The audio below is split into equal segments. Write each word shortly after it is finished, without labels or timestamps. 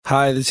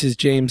Hi, this is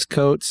James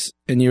Coates,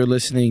 and you're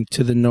listening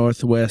to the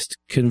Northwest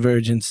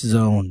Convergence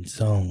Zone.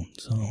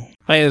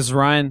 Hi, this is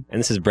Ryan.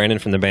 And this is Brandon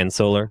from the band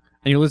Solar.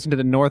 And you're listening to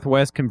the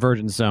Northwest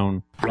Convergence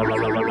Zone.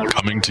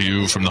 Coming to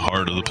you from the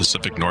heart of the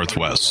Pacific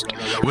Northwest,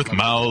 with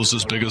mouths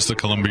as big as the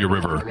Columbia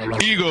River,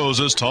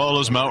 egos as tall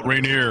as Mount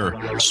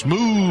Rainier,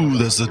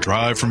 smooth as the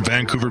drive from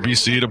Vancouver,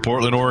 BC to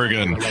Portland,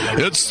 Oregon.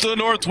 It's the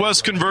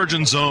Northwest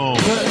Convergence Zone.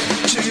 1,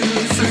 2,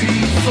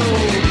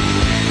 3, 4.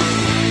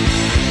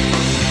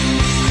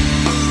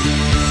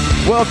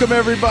 Welcome,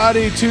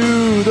 everybody,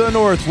 to the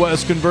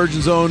Northwest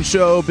Convergence Zone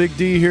show. Big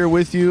D here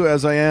with you,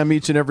 as I am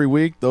each and every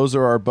week. Those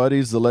are our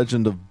buddies, the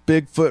legend of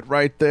Bigfoot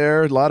right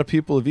there. A lot of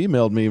people have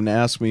emailed me and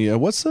asked me,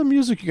 what's the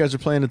music you guys are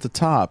playing at the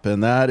top?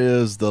 And that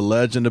is the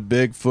legend of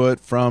Bigfoot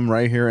from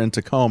right here in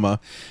Tacoma.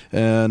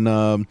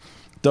 And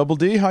Double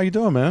D, how you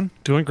doing, man?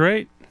 Doing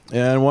great.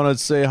 And want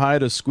to say hi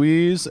to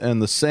Squeeze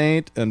and the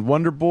Saint and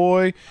Wonder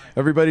Boy.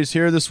 Everybody's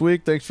here this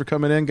week. Thanks for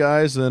coming in,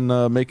 guys, and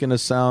making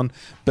us sound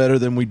better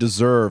than we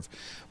deserve.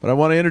 But I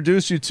want to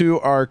introduce you to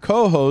our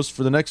co-host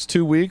for the next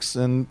 2 weeks,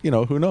 and, you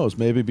know, who knows,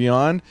 maybe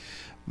beyond.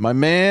 My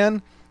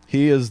man,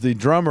 he is the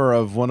drummer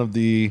of one of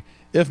the,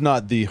 if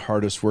not the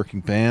hardest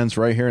working bands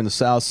right here in the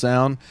South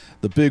Sound,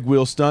 the Big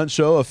Wheel Stunt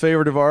Show, a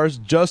favorite of ours,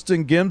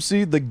 Justin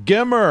Gimsey, the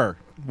Gimmer.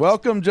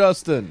 Welcome,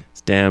 Justin. It's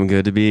damn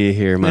good to be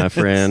here, my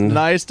friend. It's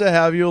nice to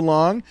have you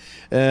along.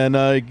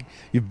 And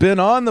you've been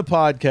on the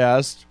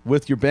podcast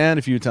with your band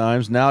a few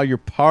times. Now you're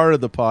part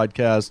of the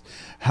podcast.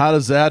 How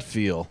does that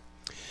feel?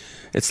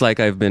 It's like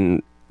I've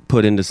been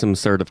put into some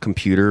sort of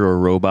computer or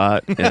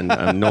robot, and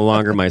I'm no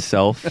longer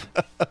myself.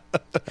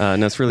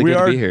 And that's really good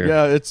to be here.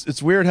 Yeah,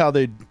 it's weird how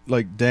they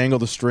like dangle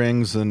the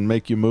strings and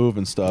make you move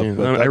and stuff. Yeah,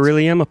 but I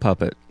really am a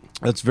puppet.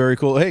 That's very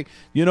cool. Hey,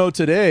 you know,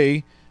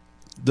 today,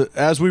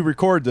 as we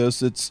record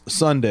this, it's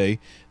Sunday.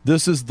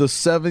 This is the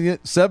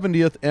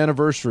 70th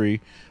anniversary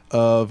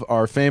of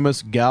our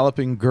famous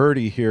Galloping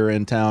Gertie here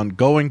in town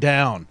going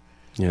down.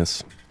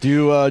 Yes.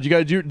 Did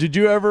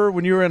you ever,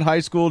 when you were in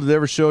high school, did they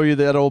ever show you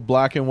that old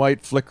black and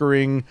white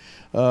flickering,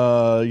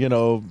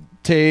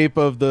 tape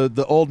of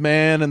the old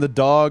man and the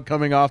dog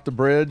coming off the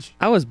bridge?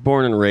 I was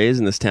born and raised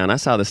in this town. I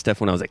saw this stuff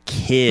when I was a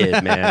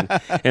kid, man.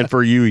 And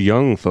for you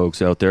young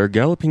folks out there,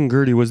 Galloping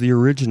Gertie was the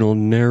original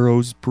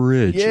Narrows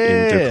Bridge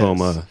in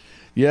Tacoma.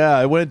 Yeah,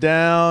 I went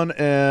down,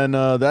 and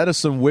that is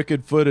some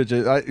wicked footage.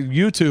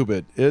 YouTube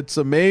it. It's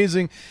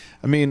amazing.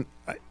 I mean,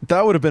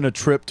 that would have been a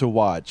trip to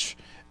watch.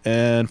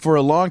 And for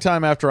a long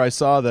time after I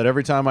saw that,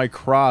 every time I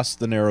crossed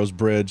the Narrows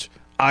Bridge,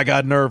 I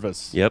got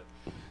nervous. Yep.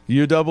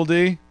 You, Double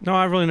D? No,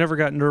 I really never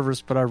got nervous,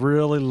 but I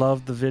really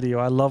loved the video.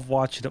 I love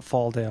watching it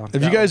fall down.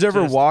 Have you guys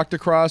ever walked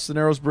across the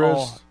Narrows Bridge?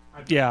 Oh,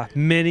 yeah,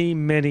 many,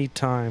 many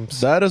times.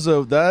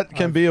 That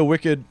can be a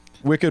wicked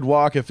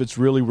walk if it's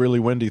really, really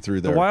windy through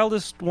there. The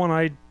wildest one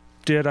I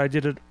did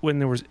it when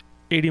there was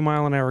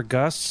 80-mile-an-hour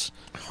gusts,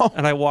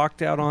 and I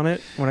walked out on it.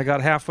 When I got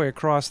halfway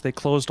across, they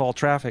closed all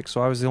traffic,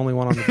 so I was the only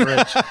one on the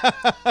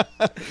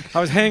bridge.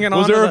 I was hanging on.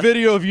 Was there a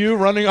video of you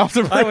running off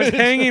the bridge? I was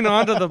hanging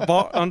onto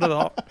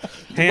the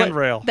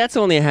handrail. That's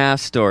only a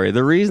half story.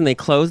 The reason they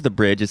closed the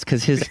bridge is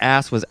because his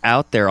ass was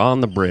out there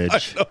on the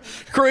bridge.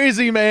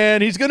 Crazy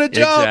man. He's going to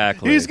jump.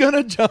 Exactly. He's going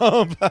to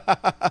jump.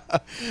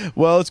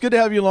 Well, it's good to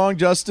have you along,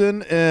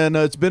 Justin, and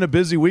it's been a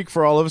busy week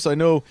for all of us. I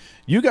know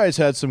you guys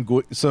had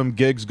some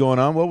gigs going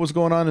on. What was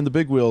going on in the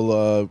Big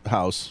Wheel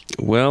house?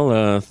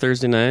 Well,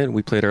 Thursday night,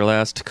 we played our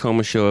last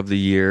Tacoma show of the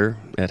year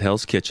at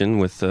Hell's Kitchen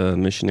with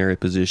Missionary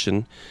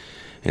Position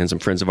and some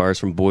friends of ours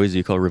from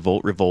Boise called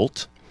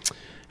Revolt.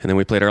 And then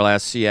we played our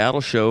last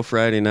Seattle show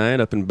Friday night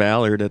up in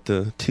Ballard at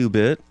the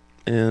 2-Bit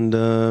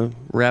and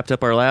wrapped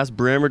up our last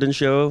Bremerton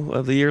show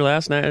of the year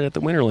last night at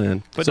the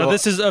Winterland. But so, no,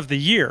 this is of the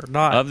year,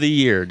 not... Of the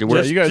year. You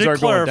guys are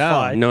going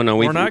down. No,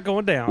 we're not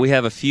going down. We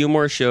have a few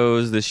more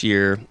shows this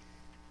year.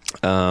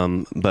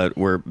 But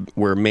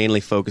we're mainly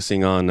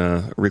focusing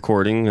on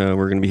recording.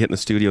 We're going to be hitting the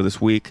studio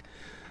this week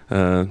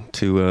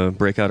to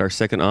break out our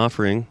second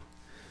offering.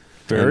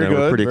 Very good.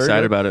 We're pretty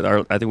excited good.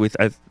 about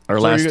it. Our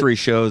last three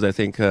shows, I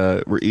think,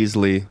 were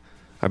easily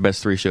our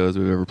best three shows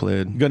we've ever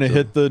played. Going to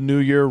hit the new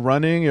year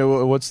running.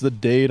 What's the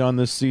date on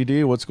this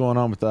CD? What's going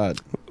on with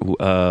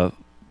that?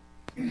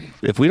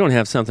 If we don't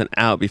have something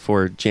out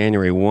before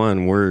January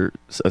 1, we're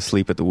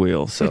asleep at the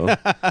wheel. So,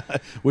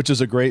 which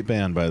is a great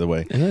band, by the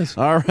way. It is.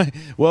 All right.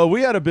 Well,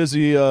 we had a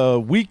busy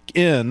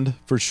weekend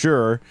for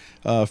sure.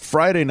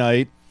 Friday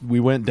night, we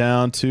went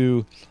down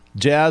to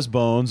Jazz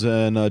Bones,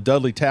 and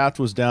Dudley Taft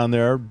was down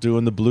there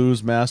doing the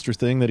blues master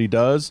thing that he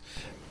does.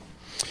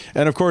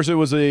 And, of course, it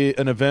was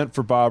an event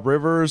for Bob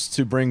Rivers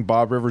to bring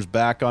Bob Rivers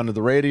back onto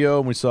the radio.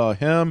 And we saw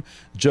him,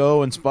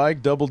 Joe, and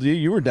Spike. Double D,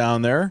 you were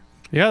down there.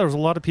 Yeah, there was a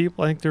lot of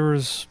people. I think there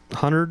was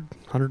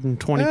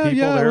 120 people there.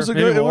 Yeah, it was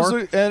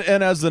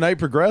and as the night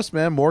progressed,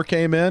 man, more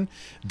came in.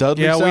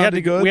 Dudley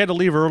sounded good. We had to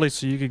leave early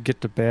so you could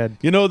get to bed.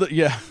 You know that?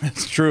 Yeah,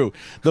 that's true.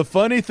 The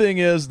funny thing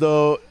is,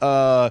 though,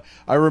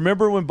 I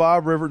remember when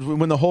Bob Rivers,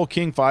 when the whole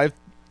King 5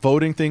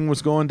 voting thing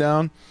was going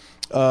down,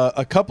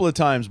 a couple of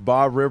times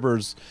Bob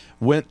Rivers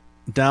went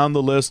down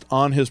the list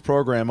on his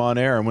program on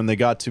air, and when they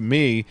got to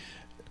me,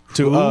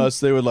 to us,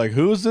 they would like,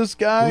 who's this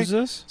guy? Who's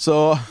this?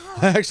 So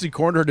I actually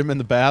cornered him in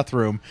the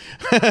bathroom.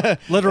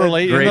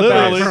 Literally in Great the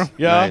place. bathroom.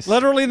 Yeah. Nice.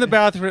 Literally in the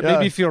bathroom. It Yeah. made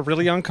me feel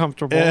really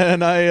uncomfortable.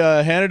 And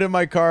I handed him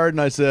my card,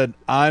 and I said,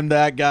 I'm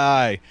that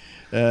guy.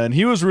 And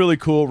he was really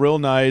cool, real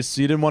nice.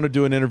 He didn't want to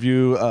do an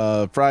interview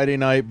Friday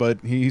night, but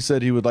he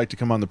said he would like to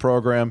come on the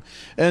program.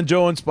 And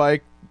Joe and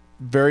Spike,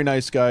 very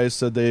nice guys,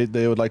 said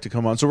they would like to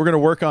come on. So we're going to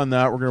work on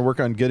that. We're going to work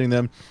on getting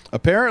them.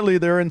 Apparently,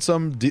 they're in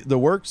some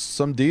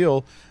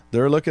deal.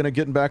 They're looking at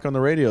getting back on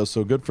the radio,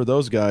 so good for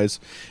those guys.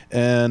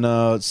 And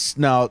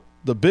now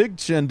the big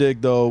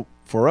shindig, though,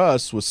 for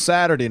us was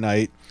Saturday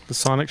night. The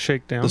Sonic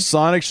Shakedown. The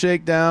Sonic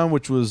Shakedown,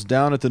 which was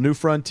down at the New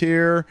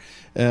Frontier,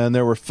 and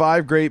there were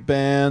 5 great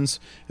bands.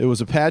 It was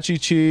Apache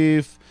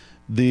Chief,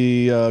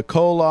 the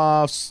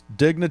Kolofs,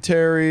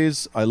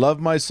 Dignitaries, I Love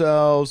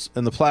Myself,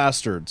 and the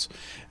Plastards.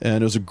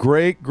 And it was a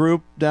great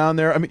group down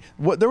there. I mean,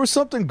 there was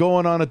something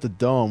going on at the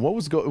Dome. What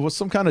was it was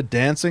some kind of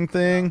dancing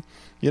thing?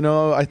 You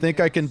know, I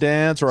think I can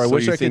dance, or I So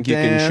wish you I could think you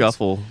dance. can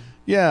shuffle?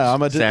 Yeah,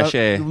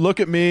 Sachet.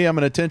 look at me. I'm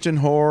an attention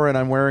whore, and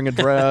I'm wearing a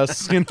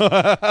dress. You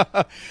know,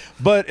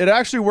 but it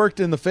actually worked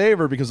in the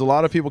favor because a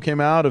lot of people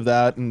came out of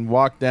that and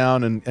walked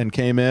down and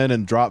came in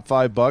and dropped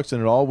 $5,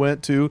 and it all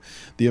went to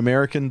the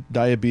American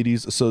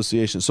Diabetes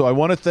Association. So I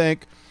want to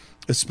thank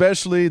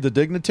especially the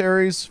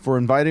Dignitaries for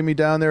inviting me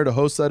down there to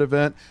host that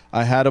event.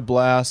 I had a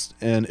blast,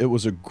 and it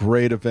was a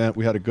great event.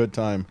 We had a good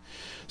time.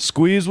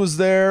 Squeeze was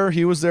there.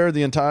 He was there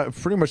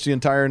pretty much the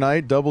entire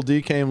night. Double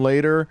D came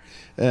later.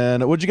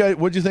 And what'd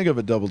you think of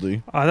it, Double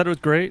D? I thought it was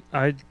great.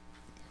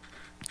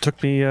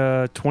 Took me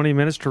 20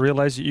 minutes to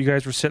realize that you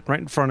guys were sitting right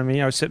in front of me.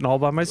 I was sitting all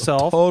by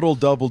myself. Total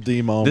Double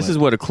D moment. This is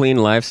what a clean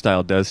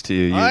lifestyle does to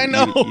you. I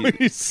know.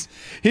 He's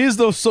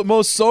the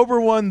most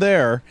sober one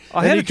there.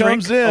 I and had he a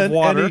drink comes in of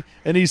water.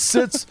 and he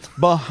sits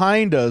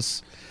behind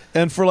us.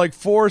 And for like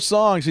 4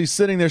 songs, he's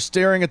sitting there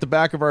staring at the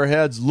back of our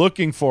heads,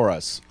 looking for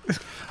us.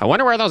 I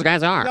wonder where those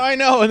guys are. I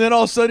know. And then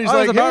all of a sudden, he's I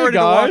was like, about "Hey ready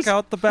guys." to walk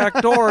out the back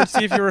door and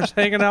see if you were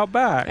hanging out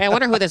back. Hey, I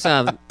wonder who this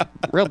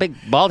real big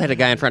bald-headed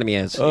guy in front of me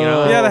is. You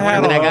know, He had a I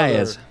hat wonder who on. that guy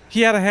is.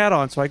 He had a hat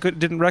on, so I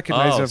didn't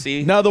recognize him.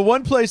 See? Now, the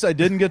one place I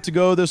didn't get to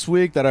go this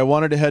week that I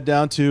wanted to head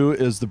down to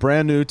is the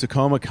brand new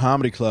Tacoma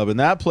Comedy Club, and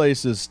that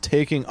place is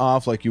taking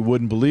off like you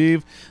wouldn't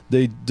believe.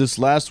 This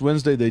last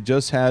Wednesday, they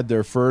just had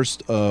their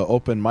first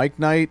open mic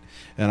night,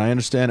 and I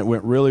understand it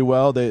went really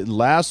well.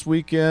 Last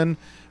weekend,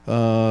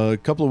 a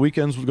couple of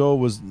weekends ago,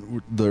 was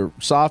the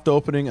soft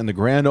opening and the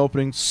grand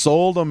opening.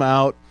 Sold them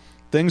out.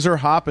 Things are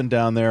hopping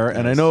down there,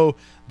 and I know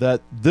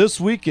that this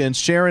weekend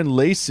Sharon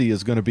Lacey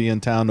is going to be in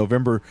town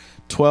November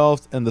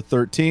 12th and the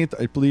 13th.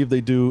 I believe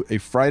they do a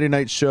Friday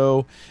night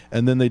show,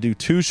 and then they do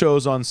 2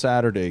 shows on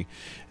Saturday.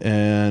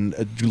 And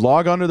you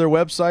log onto their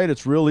website.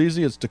 It's real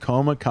easy. It's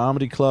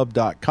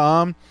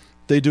TacomaComedyClub.com.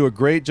 They do a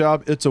great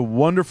job. It's a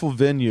wonderful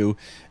venue,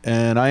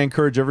 and I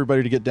encourage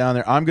everybody to get down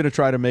there. I'm going to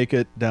try to make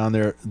it down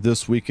there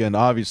this weekend,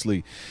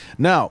 obviously.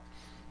 Now,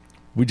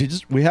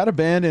 we had a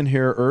band in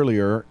here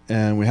earlier,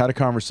 and we had a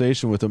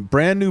conversation with them.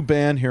 Brand new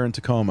band here in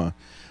Tacoma.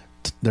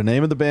 The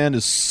name of the band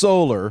is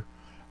Solar,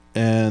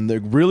 and they're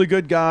really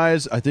good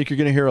guys. I think you're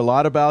going to hear a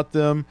lot about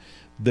them.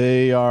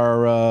 They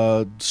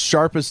are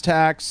sharp as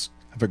tacks,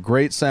 have a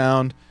great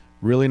sound,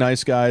 really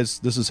nice guys.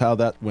 This is how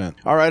that went.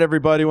 All right,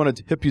 everybody, I want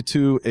to tip you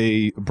to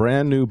a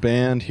brand new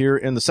band here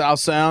in the South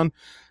Sound.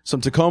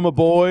 Some Tacoma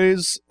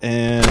boys,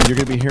 and you're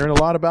going to be hearing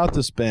a lot about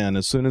this band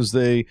as soon as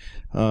they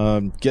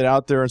get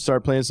out there and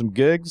start playing some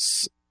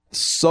gigs.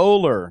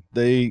 Solar,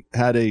 they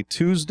had a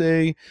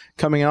Tuesday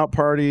coming out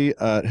party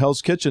at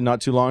Hell's Kitchen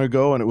not too long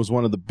ago, and it was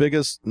one of the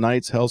biggest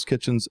nights Hell's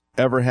Kitchen's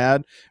ever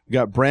had. We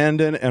got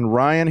Brandon and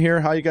Ryan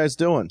here. How you guys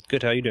doing?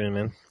 Good. How you doing,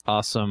 man?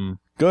 Awesome.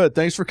 Good.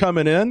 Thanks for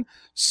coming in.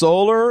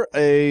 Solar,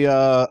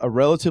 a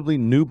relatively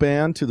new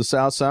band to the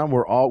South Sound.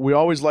 We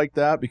always like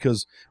that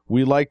because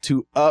we like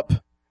to up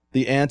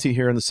the ante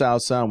here in the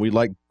South Sound. We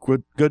like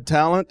good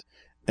talent,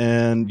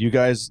 and you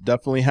guys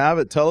definitely have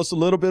it. Tell us a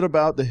little bit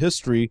about the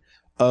history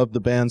of the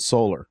band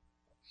Solar.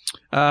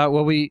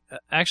 Well, we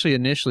actually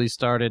initially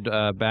started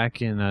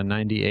back in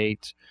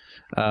 '98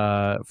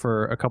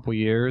 for a couple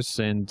years,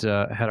 and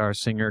had our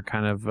singer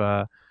kind of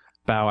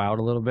bow out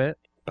a little bit.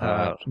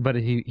 But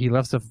he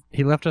left us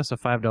a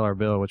 $5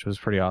 bill, which was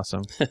pretty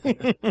awesome.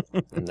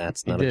 And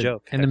that's not a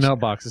joke. In the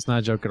mailbox. It's not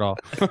a joke at all.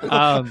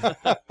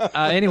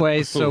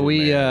 Anyway, so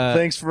we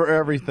Thanks for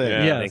everything.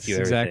 Yeah, yes, thank you,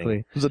 exactly.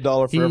 It was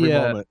 $1 for every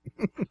moment.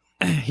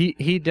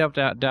 He dipped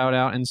out,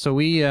 and so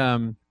we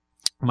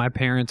my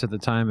parents at the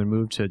time had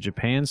moved to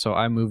Japan, so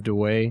I moved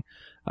away,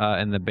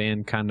 and the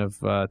band kind of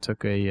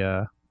took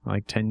a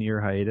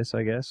 10-year hiatus,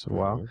 I guess.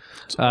 Wow. And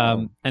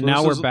So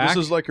now we're back.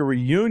 This is like a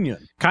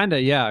reunion. Kind of,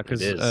 yeah,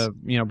 because It is.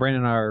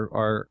 Brandon and I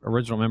are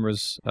original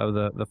members of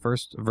the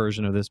first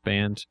version of this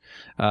band,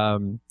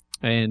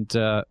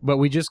 but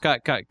we just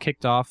got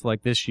kicked off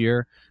like this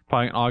year,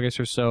 probably in August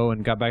or so,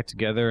 and got back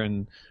together,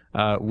 and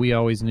we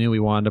always knew we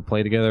wanted to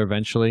play together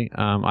eventually.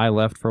 I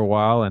left for a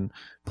while and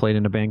played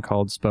in a band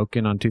called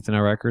Spoken on Tooth and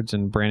Nail Records,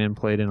 and Brandon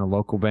played in a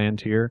local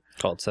band here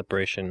Called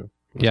Separation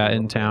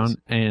in town,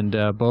 and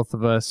both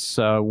of us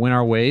went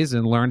our ways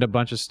and learned a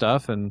bunch of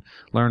stuff and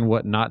learned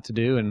what not to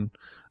do and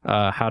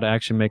how to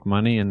actually make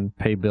money and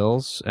pay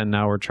bills. And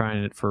now we're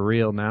trying it for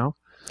real now.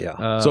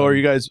 Yeah. So are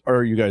you guys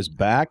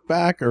back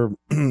or?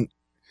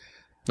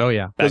 Oh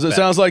yeah, because it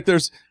sounds like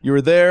you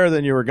were there,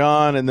 then you were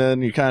gone, and then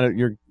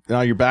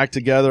now you're back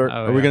together.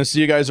 Are we going to see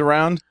you guys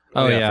around?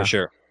 Oh yeah, for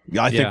sure.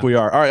 Yeah, I think we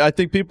are. All right, I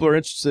think people are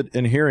interested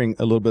in hearing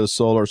a little bit of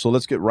Solar, so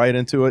let's get right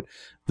into it.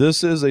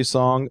 This is a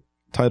song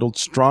titled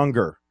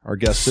Stronger. Our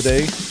guest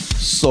today,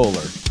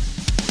 Solar.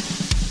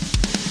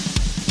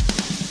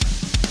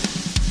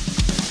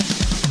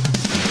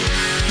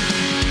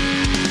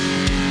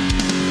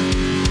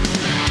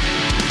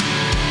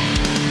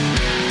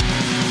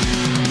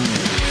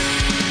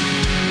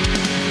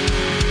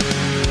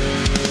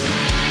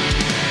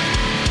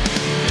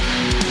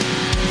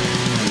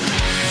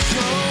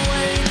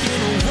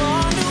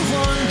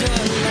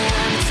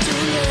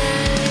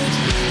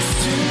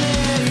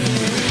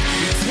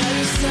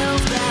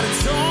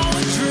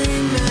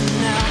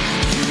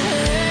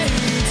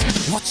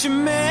 You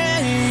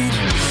made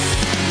your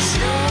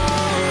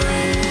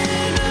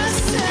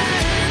innocence,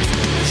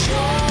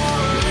 your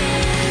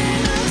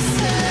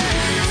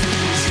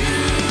innocence. You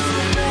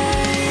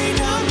made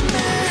a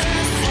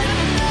mess,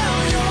 and now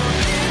you're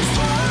in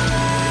for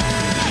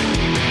it.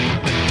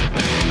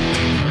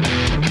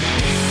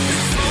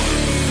 If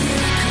only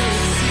you could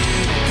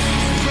see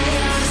the way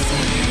I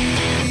see,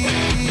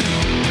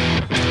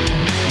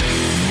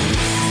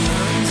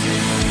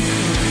 until you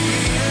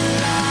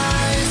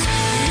realize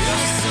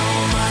you're so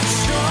much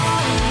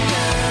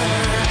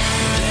stronger.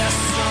 There's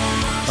so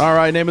much. All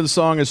right, name of the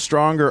song is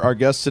Stronger. Our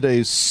guest today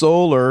is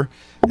Solar,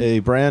 a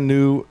brand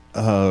new,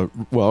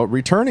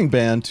 returning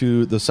band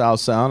to the South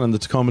Sound and the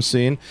Tacoma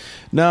scene.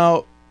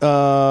 Now,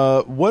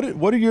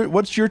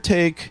 what's your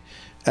take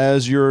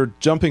as you're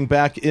jumping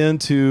back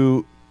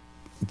into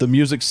the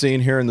music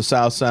scene here in the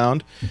South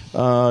Sound?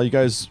 You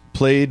guys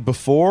played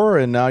before,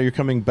 and now you're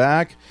coming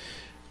back.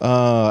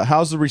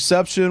 How's the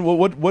reception? Well,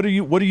 what are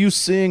you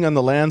seeing on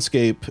the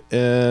landscape,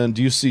 and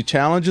do you see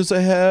challenges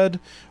ahead,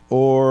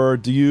 or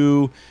do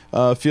you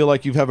feel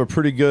like you have a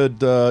pretty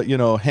good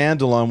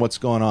handle on what's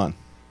going on?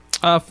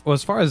 Well,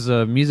 as far as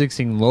the music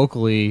scene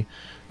locally,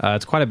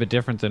 it's quite a bit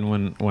different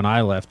than when I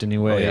left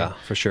anyway. Oh, yeah,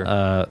 for sure.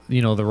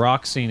 The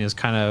rock scene is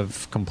kind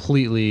of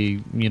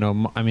completely,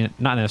 I mean,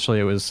 not necessarily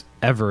it was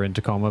ever in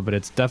Tacoma, but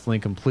it's definitely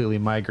completely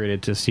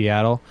migrated to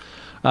Seattle.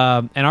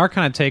 And our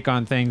kind of take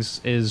on things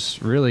is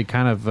really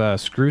kind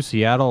of screw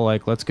Seattle.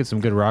 Like, let's get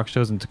some good rock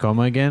shows in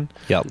Tacoma again.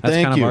 Yep. That's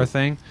Thank kind you. of our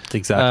thing. That's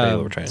exactly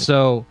what we're trying to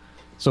do.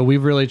 So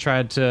we've really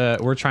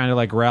we're trying to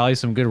like rally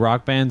some good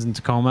rock bands in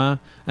Tacoma.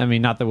 I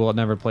mean, not that we'll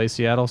never play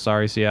Seattle.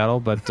 Sorry,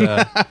 Seattle. But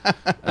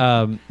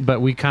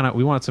but we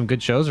want some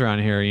good shows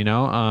around here,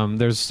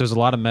 There's a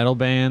lot of metal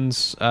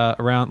bands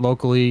around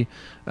locally,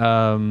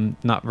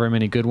 not very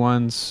many good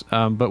ones.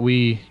 But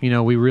we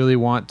really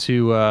want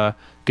to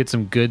get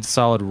some good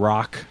solid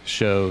rock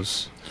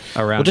shows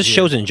around. Well, just here.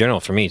 shows in general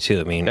for me too.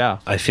 I mean, Yeah.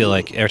 I feel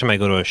like every time I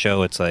go to a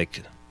show, it's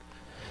like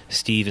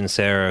Steve and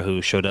Sarah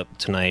who showed up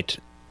tonight,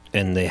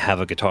 and they have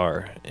a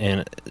guitar,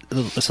 and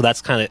so that's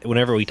kind of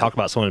whenever we talk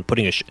about someone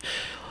putting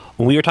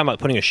when we were talking about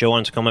putting a show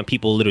on Tacoma,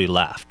 people literally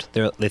laughed.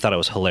 They thought it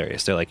was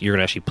hilarious. They're like, "You're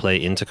gonna actually play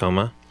in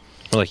Tacoma?"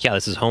 We're like, "Yeah,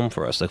 this is home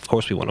for us. Like, of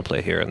course we want to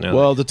play here." And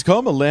The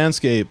Tacoma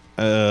landscape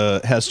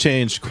has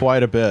changed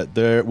quite a bit.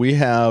 There we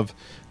have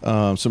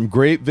some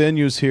great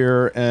venues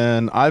here,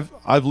 and I've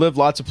lived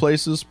lots of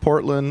places: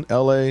 Portland,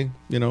 LA,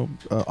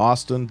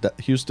 Austin,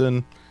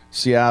 Houston,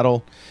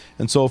 Seattle,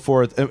 and so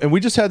forth. And we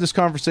just had this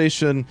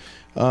conversation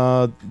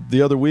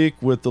the other week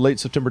with the Late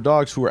September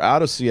Dogs, who were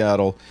out of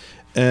Seattle,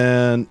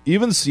 and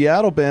even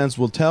Seattle bands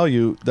will tell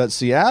you that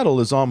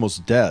Seattle is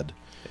almost dead.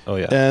 Oh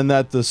yeah, and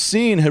that the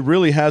scene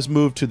really has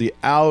moved to the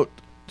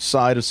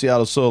outside of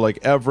Seattle. So like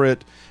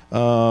Everett,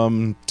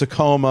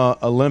 Tacoma,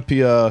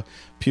 Olympia,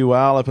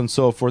 Puyallup, and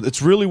so forth.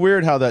 It's really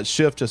weird how that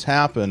shift has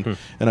happened,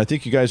 and I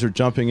think you guys are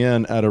jumping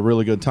in at a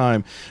really good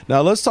time.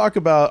 Now let's talk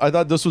about. I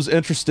thought this was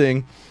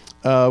interesting.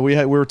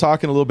 We were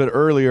talking a little bit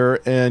earlier,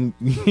 and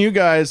you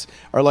guys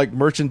are like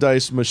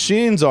merchandise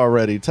machines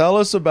already. Tell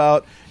us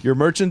about your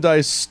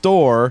merchandise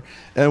store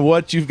and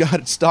what you've got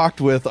it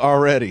stocked with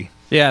already.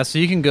 Yeah, so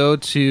you can go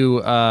to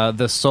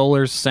the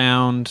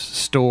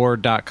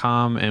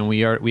solarsoundstore.com, and we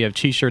have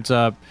T-shirts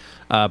up,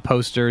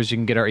 posters. You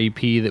can get our EP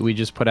that we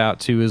just put out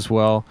too as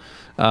well.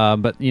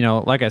 But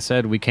like I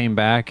said, we came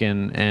back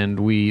and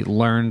we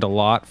learned a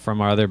lot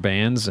from our other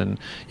bands, and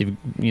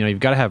you've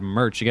got to have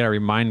merch. You got to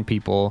remind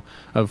people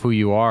of who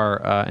you are,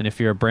 and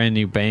if you're a brand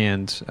new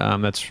band,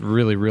 that's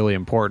really, really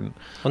important.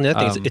 Well, the other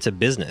thing is it's a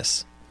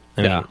business.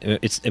 I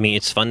mean,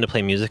 it's fun to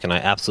play music, and I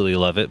absolutely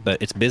love it,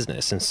 but it's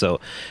business, and so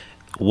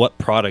what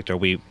product are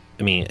we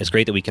I mean, it's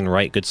great that we can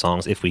write good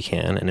songs if we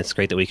can, and it's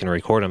great that we can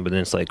record them, but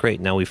then it's like,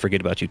 great, now we forget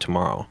about you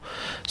tomorrow.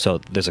 So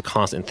there's a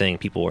constant thing,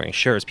 people wearing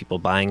shirts, people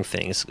buying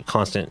things,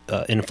 constant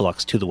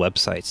influx to the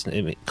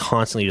websites,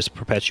 constantly just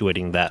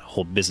perpetuating that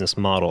whole business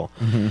model.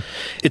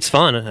 It's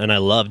fun, and I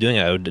love doing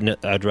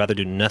it. I'd rather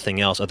do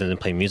nothing else other than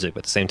play music, but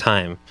at the same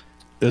time,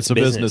 it's a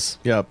business.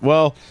 Yeah.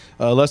 Well,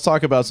 let's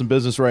talk about some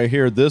business right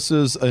here. This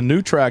is a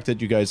new track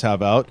that you guys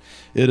have out.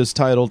 It is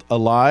titled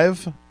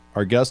Alive.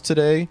 Our guest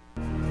today,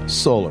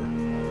 Solar.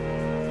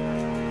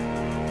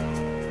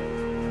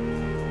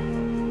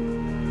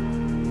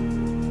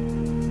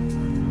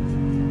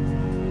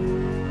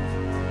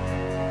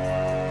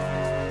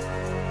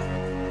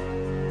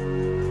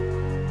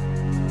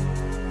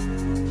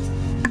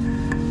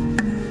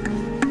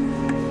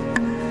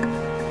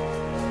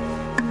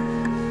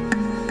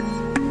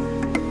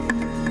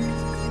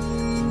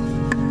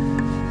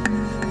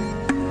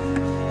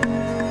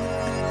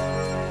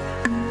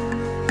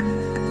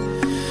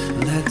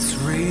 Let's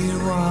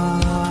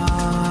rewind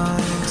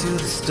to the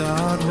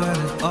start when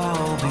it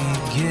all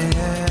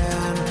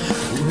began.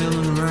 We'll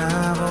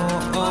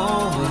unravel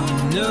all we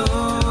know.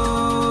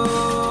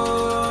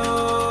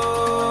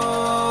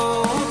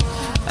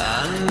 I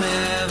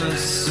never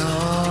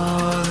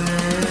saw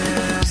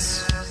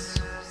this.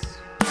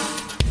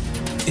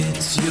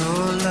 It's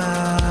your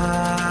light.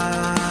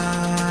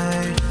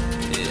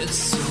 It's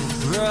so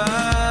bright.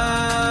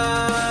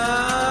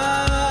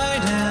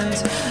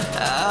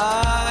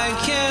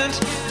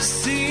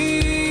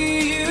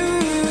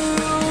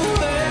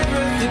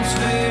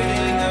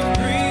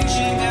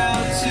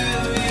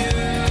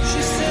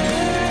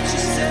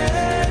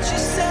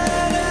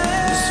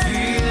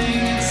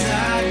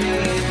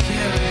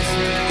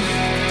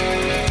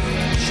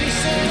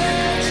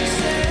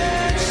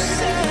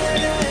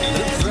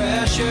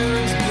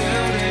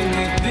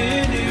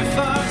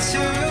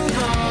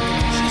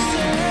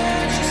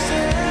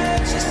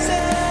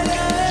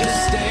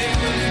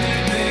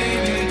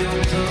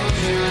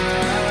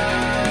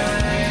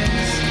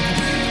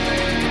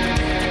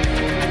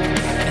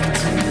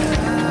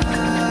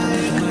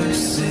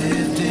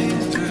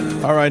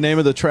 All right, name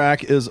of the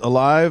track is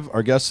Alive.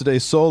 Our guest today,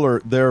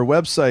 Solar. Their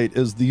website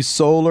is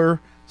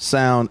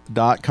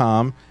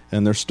thesolarsound.com,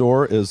 and their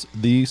store is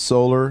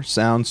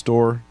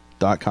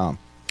thesolarsoundstore.com.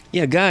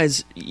 Yeah,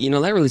 guys,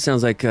 that really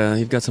sounds like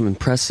you've got some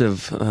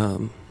impressive,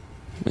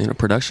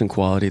 production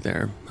quality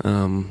there.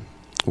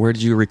 Where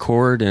did you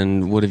record,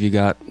 and what have you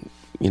got,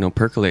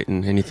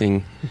 percolating?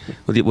 Anything?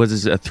 Was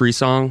this a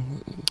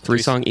three-song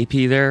EP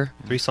there?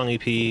 3-song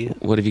EP.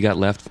 What have you got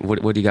left?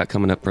 What do you got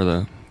coming up for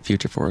the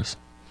future for us?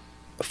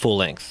 Full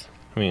length.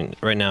 I mean,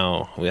 right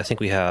now, I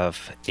think we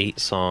have 8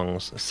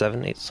 songs, 8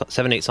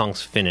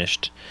 songs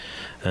finished.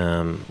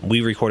 We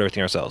record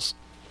everything ourselves.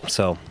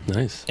 So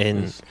nice.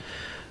 And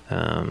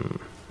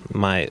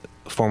my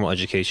formal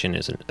education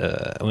is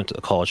I went to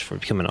college to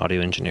become an audio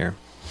engineer.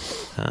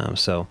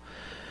 So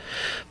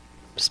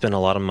spent a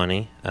lot of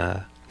money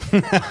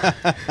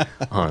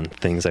on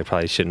things I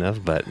probably shouldn't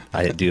have, but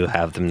I do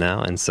have them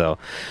now, and so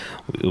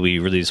we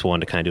really just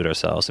wanted to kind of do it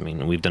ourselves. I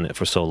mean, we've done it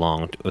for so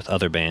long with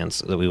other bands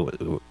that we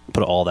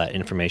put all that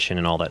information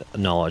and all that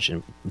knowledge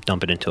and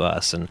dump it into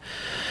us. And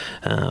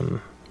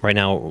right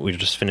now, we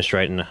just finished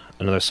writing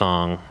another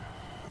song.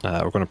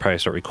 We're going to probably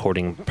start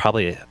recording.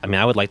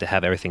 I would like to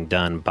have everything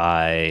done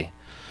by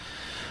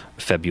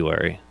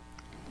February.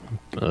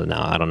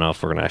 Now, I don't know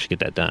if we're going to actually get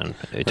that done.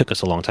 It took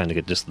us a long time to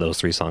get just those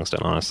 3 songs done,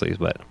 honestly.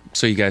 But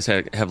so you guys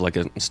have like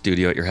a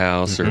studio at your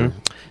house, or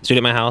studio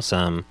at my house.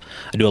 I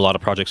do a lot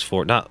of projects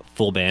for not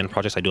full band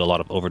projects. I do a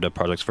lot of overdub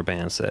projects for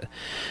bands that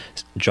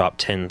drop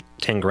 10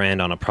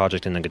 grand on a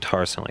project and the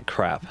guitars sound like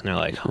crap, and they're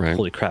like,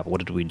 "Holy crap, what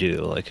did we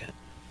do?" Like,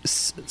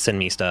 send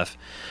me stuff.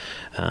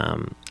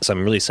 So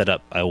I'm really set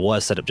up. I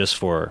was set up just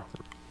for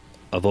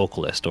a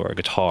vocalist or a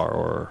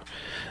guitar,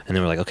 and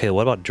then we're like, okay,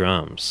 what about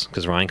drums?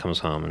 Because Ryan comes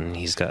home and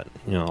he's got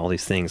all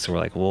these things. So we're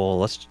like, well,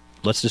 let's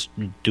just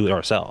do it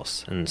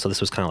ourselves. And so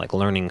this was kind of like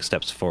learning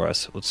steps for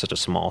us with such a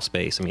small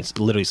space. I mean, it's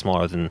literally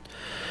smaller than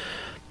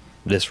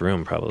this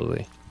room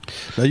probably.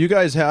 Now you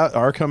guys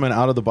are coming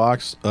out of the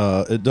box.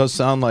 It does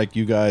sound like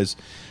you guys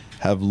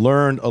have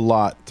learned a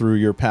lot through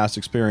your past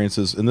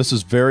experiences, and this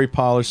is very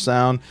polished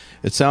sound.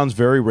 It sounds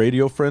very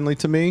radio friendly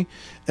to me,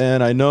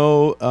 and I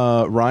know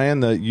Ryan,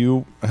 that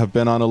you have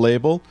been on a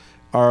label.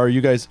 Are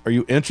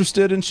you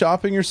interested in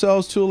shopping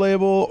yourselves to a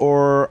label,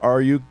 or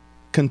are you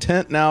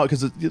content now?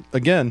 Because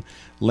again,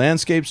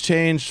 landscapes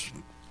change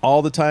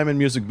all the time in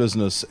music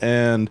business,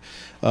 and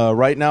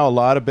right now a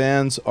lot of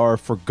bands are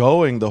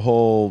forgoing the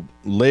whole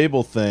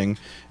label thing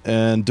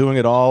and doing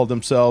it all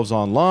themselves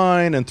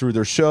online and through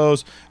their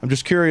shows. I'm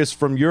just curious,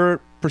 from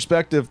your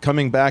perspective,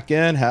 coming back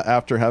in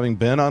after having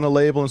been on a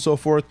label and so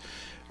forth,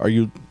 are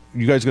you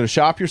guys going to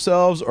shop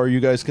yourselves, or are you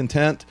guys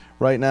content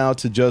right now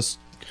to just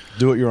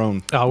do it your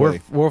own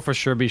way? We'll for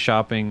sure be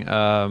shopping.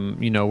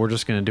 We're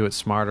just going to do it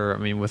smarter. I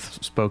mean,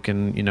 with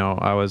Spoken,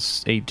 I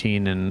was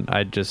 18 and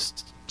I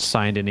just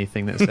signed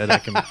anything that said I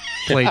can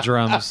play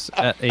drums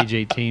at age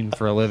 18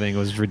 for a living. It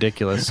was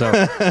ridiculous. So,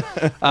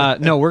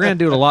 no, we're going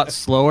to do it a lot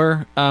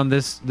slower.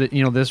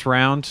 This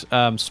round,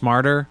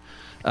 smarter.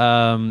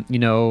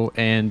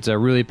 And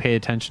really pay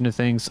attention to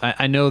things.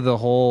 I know the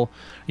whole,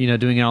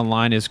 doing it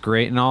online is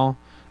great and all.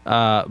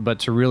 But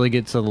to really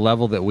get to the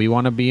level that we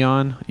want to be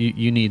on,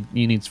 you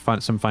need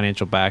some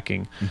financial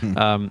backing,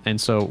 and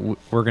so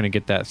we're going to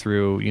get that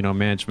through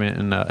management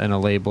and a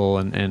label,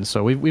 and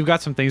so we've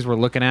got some things we're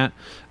looking at,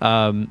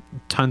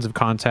 tons of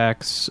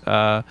contacts,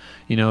 that's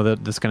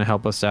going to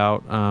help us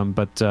out,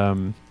 but.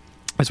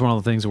 It's one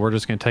of the things we're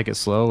just going to take it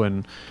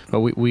slow,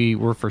 but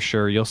we're for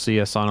sure you'll see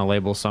us on a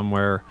label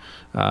somewhere,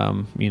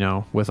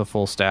 with a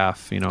full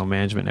staff,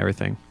 management and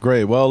everything.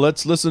 Great. Well,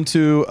 let's listen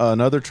to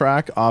another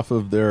track off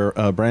of their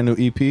brand new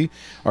EP.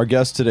 Our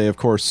guest today, of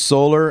course,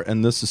 Solar,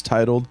 and this is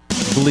titled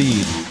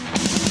Bleed.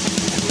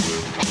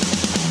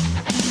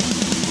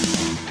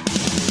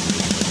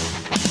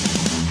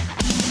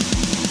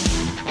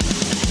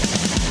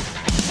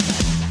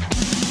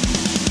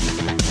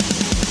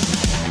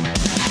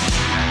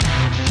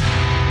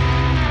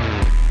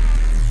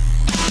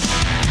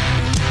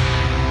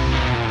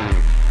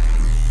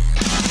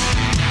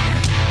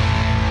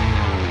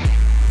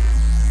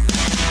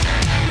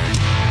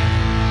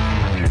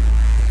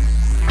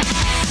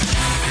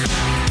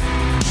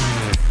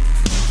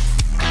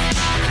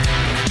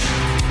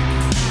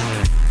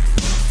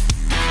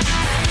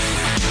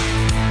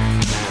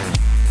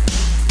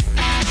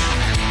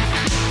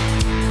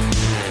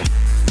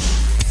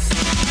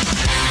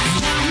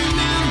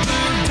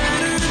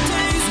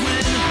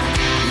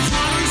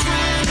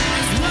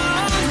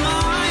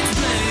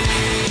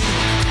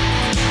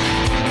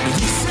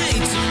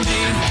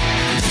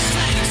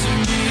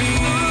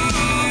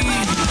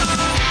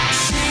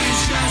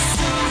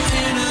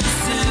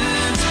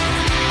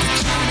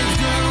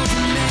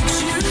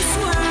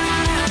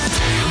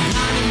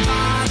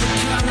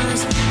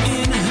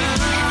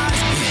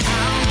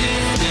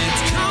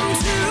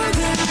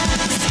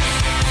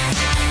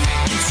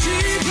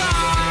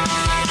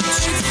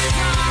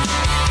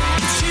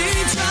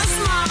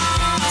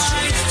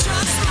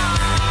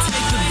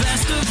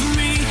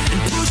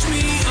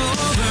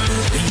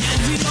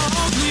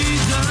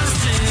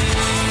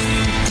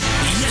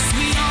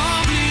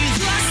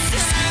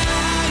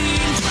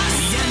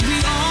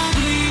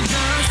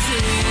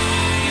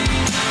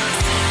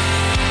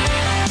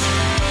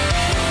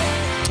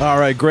 All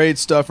right, great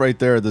stuff right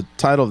there. The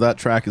title of that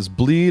track is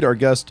Bleed. Our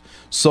guest,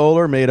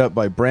 Solar, made up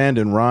by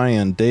Brandon,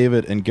 Ryan,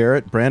 David, and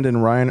Garrett. Brandon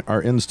and Ryan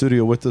are in the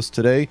studio with us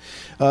today.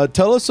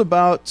 Tell us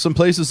about some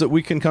places that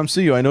we can come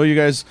see you. I know you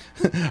guys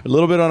are a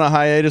little bit on a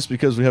hiatus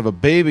because we have a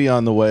baby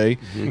on the way,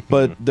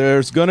 but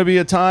there's going to be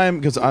a time,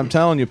 because I'm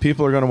telling you,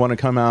 people are going to want to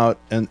come out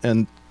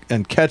and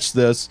catch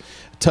this.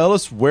 Tell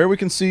us where we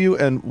can see you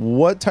and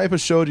what type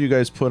of show do you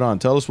guys put on.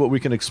 Tell us what we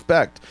can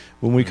expect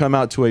when we come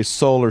out to a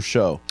Solar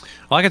show.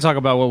 Well, I can talk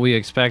about what we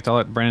expect. I'll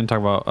let Brandon talk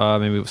about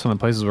maybe some of the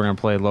places we're going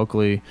to play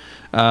locally.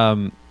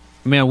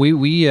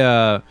 We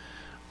a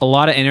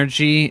lot of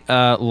energy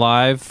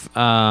live.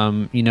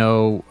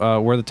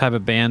 We're the type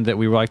of band that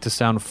we like to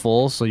sound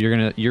full, so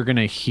you're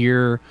gonna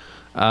hear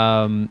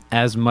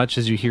as much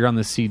as you hear on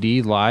the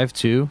CD live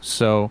too.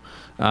 So.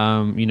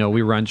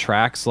 We run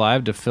tracks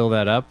live to fill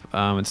that up.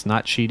 It's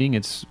not cheating.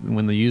 It's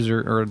when the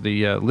user or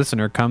the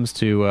listener comes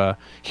to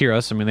hear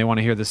us. I mean, they want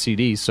to hear the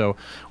CD. So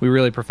we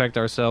really perfect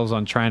ourselves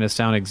on trying to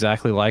sound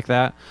exactly like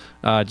that,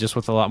 just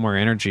with a lot more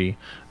energy.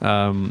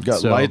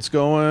 Got lights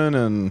going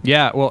and...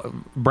 Yeah, well,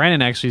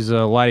 Brandon actually is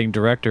a lighting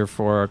director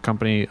for a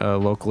company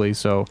locally.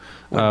 So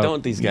what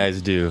don't these guys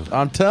do?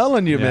 I'm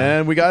telling you,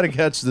 man, we got to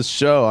catch this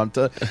show.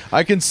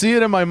 I can see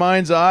it in my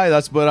mind's eye.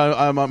 But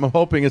I'm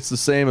hoping it's the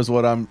same as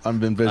what I'm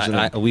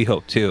envisioning. We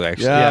hope too,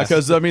 actually. Yeah,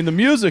 because the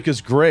music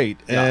is great,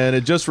 and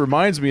it just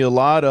reminds me a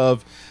lot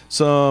of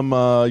some,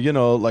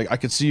 like I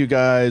could see you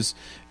guys,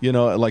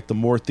 at like the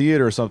Moore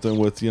Theater or something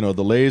with, the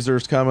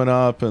lasers coming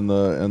up and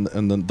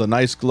the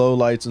nice glow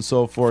lights and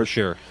so forth. For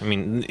sure. I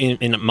mean,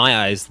 in my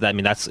eyes,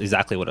 that's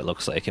exactly what it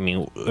looks like.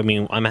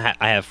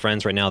 I have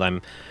friends right now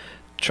that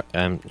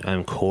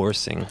I'm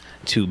coercing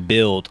to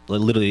build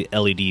literally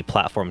LED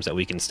platforms that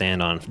we can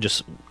stand on.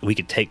 We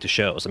could take to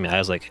shows. I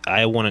was like,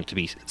 I want it to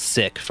be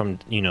sick from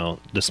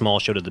the small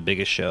show to the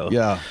biggest show.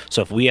 Yeah.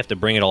 So if we have to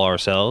bring it all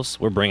ourselves,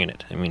 we're bringing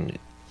it.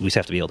 We just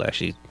have to be able to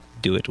actually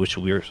do it, which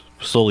we're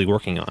slowly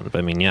working on.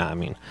 But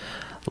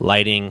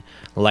lighting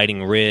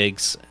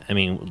rigs.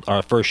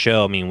 Our first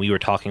show. We were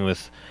talking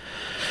with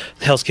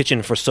Hell's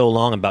Kitchen for so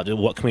long about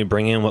what can we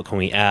bring in, what can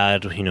we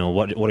add,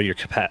 what are your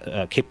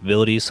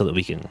capabilities, so that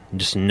we can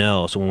just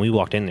know. So when we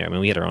walked in there,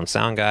 we had our own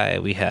sound guy,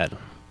 we had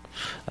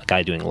a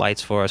guy doing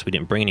lights for us. We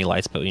didn't bring any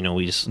lights, but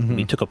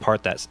we took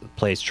apart that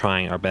place,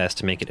 trying our best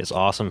to make it as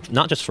awesome,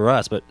 not just for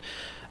us, but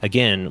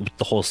again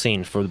the whole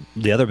scene for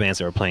the other bands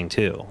that were playing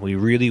too. We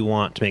really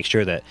want to make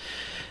sure that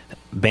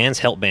bands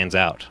help bands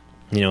out.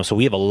 So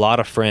we have a lot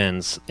of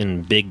friends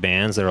in big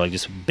bands that are like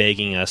just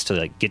begging us to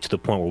like get to the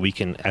point where we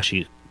can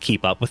actually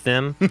keep up with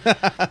them.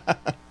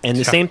 And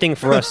the same thing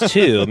for us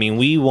too. I mean,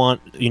 we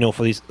want,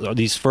 for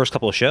these first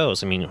couple of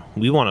shows, I mean,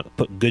 we want to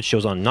put good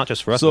shows on, not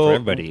just for us, but for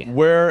everybody.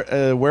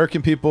 Where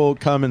can people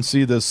come and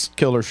see this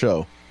killer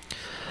show?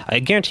 I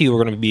guarantee you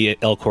we're going to be at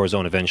El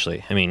Corazon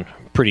eventually. I mean,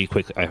 pretty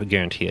quickly, I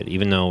guarantee it,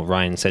 even though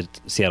Ryan said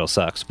Seattle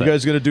sucks. But you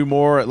guys going to do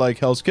more at like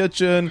Hell's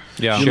Kitchen?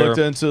 Yeah. You Sure. looked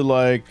into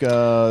like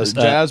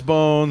Jazz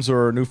Bones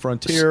or New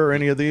Frontier or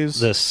any of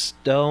these? The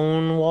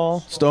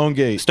Stonewall?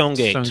 Stonegate.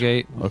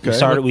 Stonegate.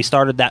 Okay. We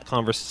started that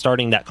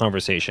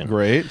conversation.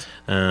 Great.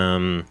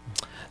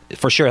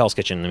 For sure, Hell's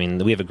Kitchen. I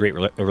mean, we have a great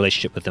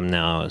relationship with them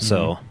now.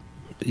 So,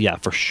 yeah,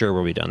 for sure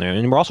we'll be down there.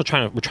 And we're also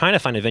trying to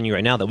find a venue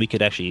right now that we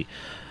could actually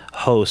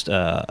host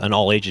an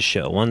all ages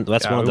show.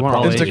 That's one of the we want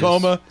all problems. In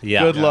Tacoma?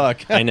 Yeah. Good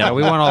luck. I know.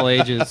 We want all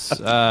ages.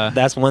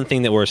 That's one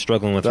thing that we're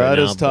struggling with right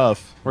That now. is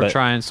tough. We're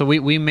trying. So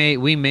we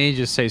may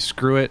just say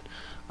screw it,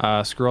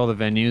 screw all the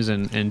venues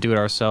and do it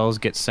ourselves.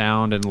 Get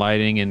sound and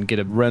lighting and get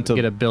a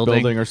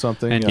building or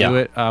something and do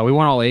it. We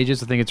want all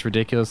ages. I think it's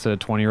ridiculous that a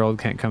 20-year-old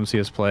can't come see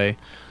us play.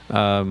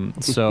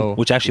 So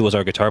which actually was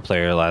our guitar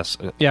player last.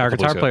 Yeah, our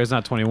couple guitar weeks ago. player is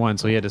not 21,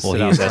 so he had to sit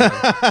he's out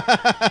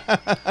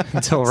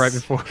until right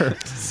before.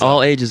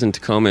 All ages in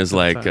Tacoma is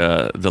like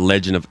the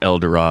legend of El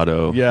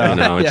Dorado.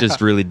 Yeah. It just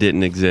really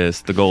didn't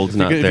exist. The gold's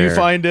not If there. you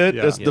find it,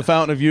 the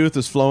Fountain of Youth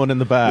is flowing in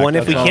the back. Well, and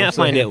if That's we all can't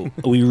I'm find saying.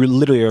 it, we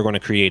literally are going to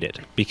create it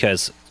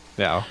because.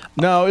 Yeah.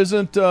 Now,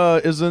 isn't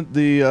the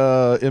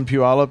in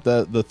Puyallup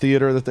the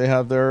theater that they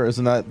have there?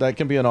 Isn't that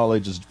can be an all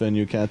ages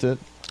venue, can't it?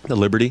 The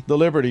Liberty. The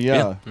Liberty,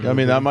 yeah. I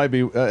mean, that might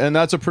be, and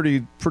that's a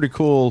pretty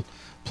cool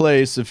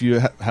place if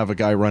you have a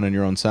guy running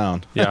your own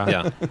sound.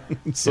 Yeah.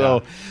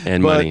 So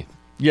And money.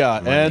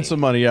 Yeah, and some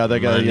money. Yeah,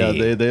 that guy. Money.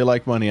 Yeah, they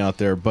like money out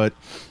there. But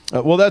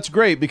well, that's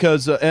great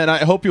because, and I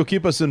hope you'll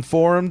keep us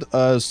informed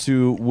as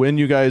to when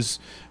you guys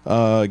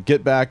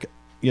get back.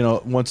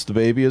 Once the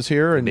baby is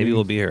here, and Maybe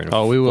we'll be here in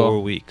we will.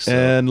 4 weeks. So.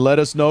 and let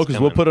us know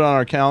because we'll coming. put it on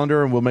our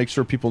calendar and we'll make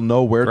sure people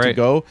know where to Great.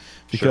 go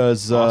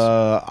because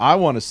Awesome. I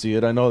want to see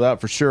it. I know that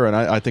for sure, and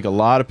I think a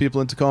lot of people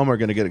in Tacoma are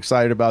going to get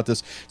excited about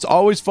this. It's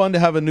always fun to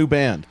have a new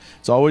band.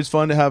 It's always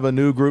fun to have a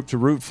new group to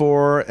root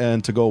for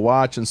and to go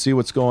watch and see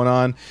what's going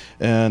on.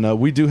 And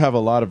we do have a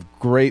lot of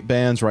great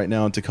bands right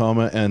now in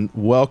Tacoma. And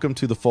welcome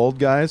to the fold,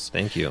 guys.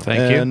 Thank you.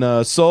 Thank you.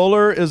 And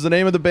Solar is the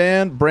name of the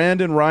band.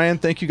 Brandon, Ryan,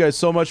 thank you guys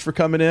so much for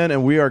coming in,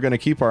 and we are going to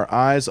keep our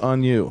eyes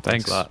on you.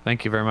 Thanks a lot.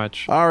 Thank you very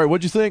much. All right,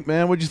 what'd you think,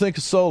 man? What'd you think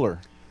of Solar?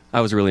 I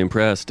was really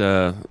impressed.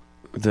 Not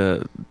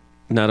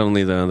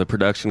only the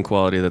production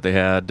quality that they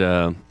had,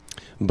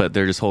 but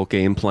their just whole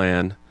game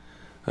plan.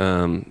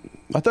 I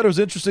thought it was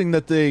interesting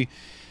that a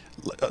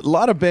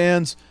lot of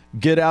bands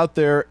get out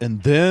there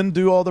and then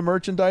do all the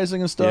merchandising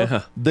and stuff.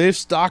 Yeah. They've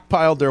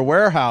stockpiled their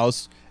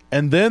warehouse,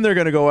 and then they're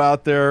going to go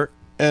out there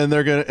and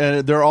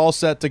they're all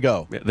set to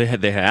go. They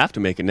have to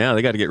make it now.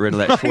 They got to get rid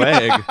of that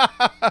swag.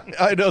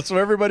 I know. So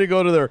everybody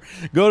go to their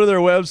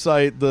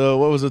website, the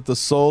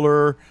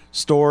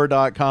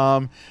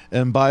solarstore.com,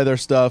 and buy their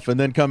stuff, and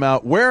then come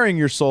out wearing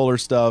your Solar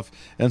stuff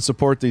and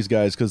support these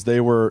guys because they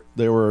were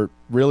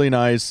really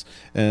nice.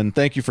 And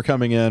thank you for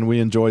coming in. We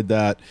enjoyed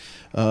that.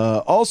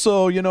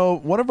 Also,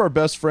 one of our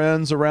best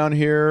friends around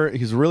here,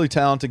 he's a really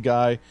talented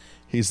guy.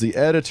 He's the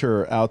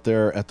editor out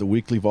there at the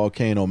Weekly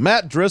Volcano.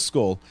 Matt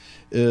Driscoll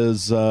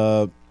is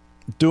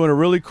doing a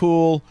really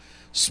cool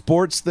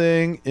sports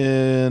thing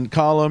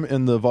column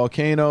in the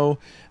Volcano,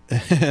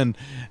 and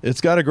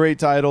it's got a great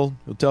title.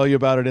 He'll tell you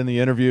about it in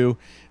the interview.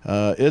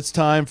 It's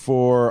time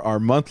for our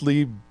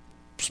monthly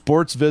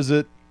sports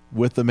visit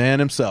with the man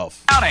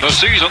himself. The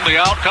season, the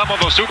outcome of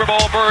a Super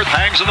Bowl berth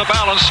hangs in the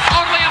balance.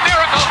 Only a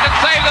miracle can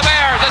save the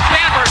Bears. It's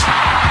Stanford.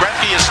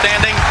 Gretzky is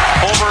standing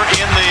over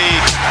in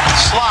the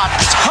slot.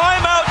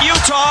 Timeout,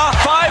 Utah.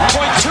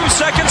 5.2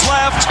 seconds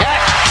left.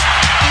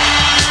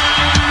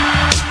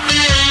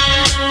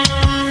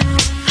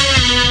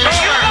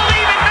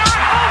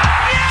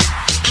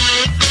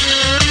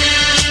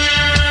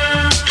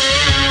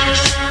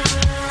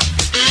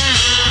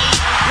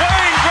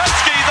 Wayne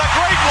Gretzky, the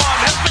great one,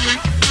 has been...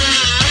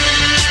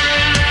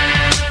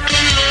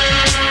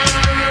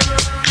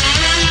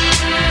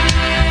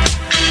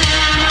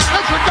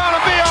 This is gonna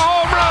be a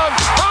home run.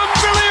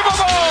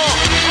 Unbelievable!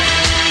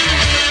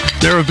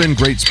 There have been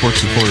great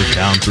sports reporters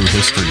down through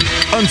history.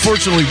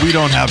 Unfortunately, we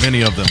don't have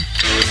any of them.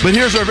 But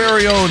here's our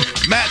very own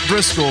Matt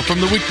Driscoll from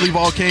the Weekly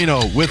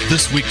Volcano with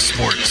This Week's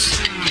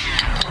Sports.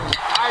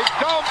 I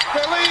don't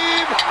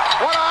believe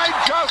what I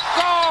just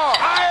saw.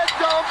 I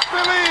don't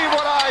believe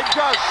what I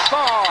just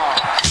saw.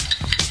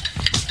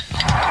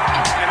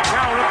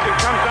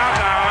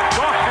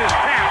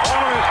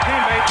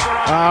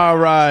 All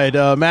right.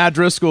 right. Matt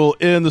Driscoll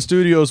in the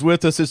studios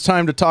with us. It's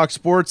time to talk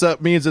sports.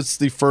 That means it's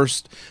the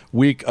first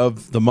week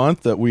of the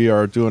month that we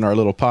are doing our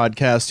little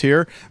podcast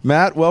here.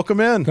 Matt, welcome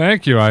in.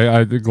 Thank you.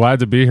 I'm glad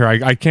to be here.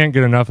 I can't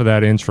get enough of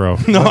that intro.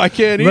 No, I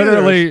can't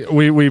either.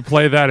 Literally, we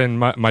play that in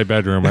my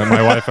bedroom.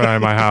 My wife and I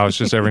in my house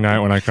just every night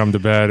when I come to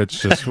bed.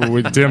 It's just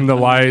we dim the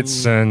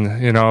lights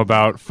and,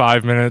 about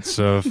 5 minutes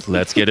of...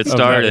 Let's get it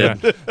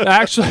started.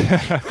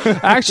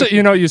 Actually,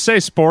 you say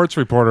sports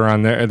reporter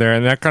on there,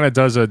 and that kind of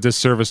does a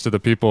disservice to the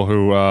people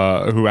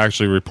who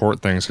actually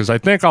report things, because I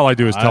think all I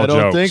do is tell jokes.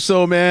 I don't think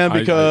so, man,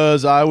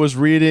 because I was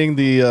reading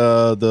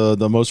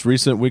the most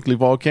recent Weekly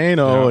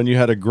Volcano, and you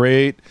had a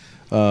great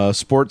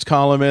sports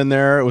column in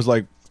there. It was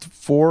like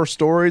 4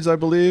 stories, I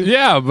believe.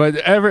 Yeah,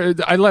 but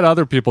I let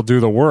other people do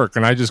the work,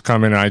 and I just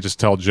come in and I just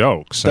tell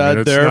jokes.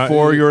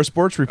 Therefore, you're a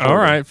sports reporter. All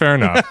right, fair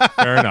enough.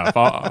 Fair enough.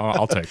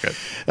 I'll take it.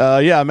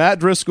 Matt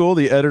Driscoll,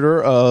 the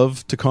editor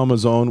of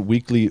Tacoma's own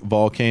Weekly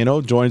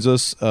Volcano, joins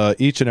us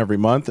each and every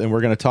month, and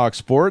we're going to talk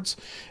sports.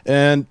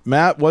 And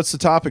Matt, what's the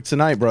topic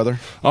tonight, brother?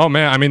 Oh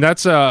man, I mean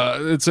it's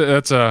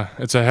a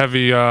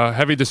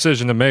heavy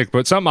decision to make,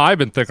 but something I've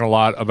been thinking a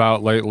lot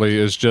about lately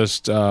is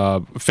just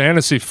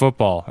fantasy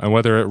football and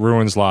whether it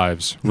ruins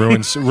lives,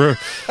 ruins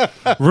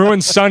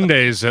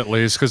Sundays at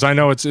least, because I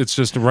know it's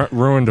just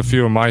ruined a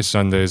few of my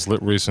Sundays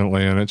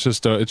recently, and it's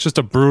just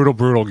a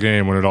brutal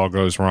game when it all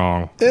goes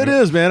wrong. It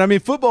is, man. I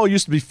mean, football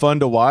used to be fun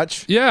to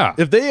watch. Yeah.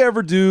 If they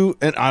ever do,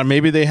 and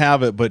maybe they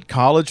have it, but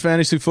college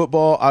fantasy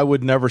football, I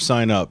would never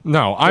sign up.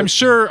 No. I'm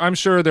sure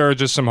there are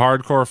just some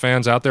hardcore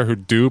fans out there who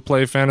do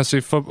play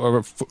fantasy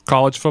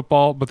college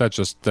football, but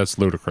that's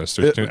ludicrous.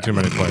 There's too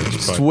many players.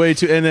 It's way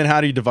too. And then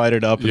how do you divide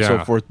it up and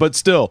so forth? But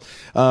still,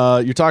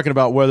 you're talking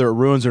about whether it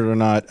ruins it or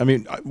not. I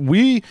mean,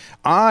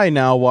 I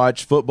now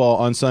watch football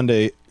on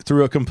Sunday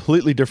through a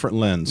completely different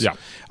lens. Yeah.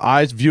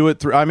 I view it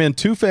through. I'm in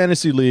 2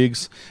 fantasy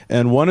leagues,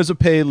 and one is a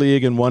pay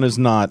league and one is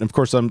not. And of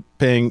course, I'm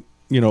paying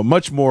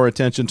much more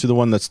attention to the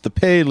one that's the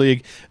pay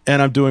league,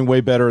 and I'm doing way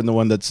better in the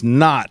one that's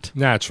not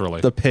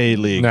naturally the pay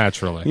league.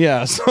 Naturally.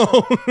 Yeah. So,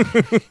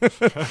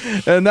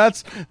 and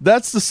that's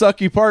the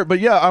sucky part. But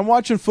yeah, I'm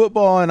watching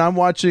football, and I'm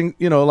watching,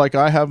 like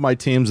I have my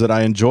teams that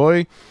I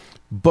enjoy,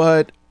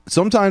 but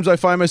sometimes I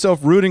find myself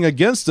rooting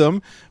against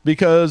them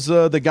because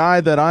the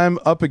guy that I'm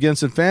up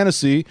against in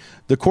fantasy,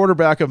 the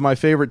quarterback of my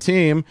favorite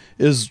team,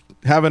 is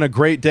having a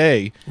great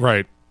day.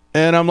 Right.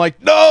 And I'm like,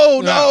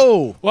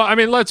 no. Well, I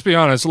mean, let's be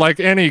honest.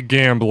 Like any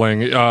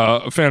gambling,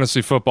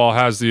 fantasy football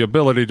has the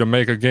ability to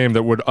make a game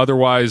that would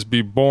otherwise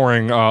be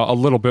boring a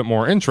little bit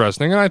more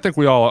interesting, and I think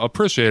we all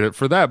appreciate it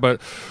for that. But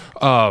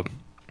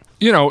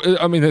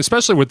I mean,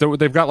 especially with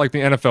they've got like the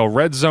NFL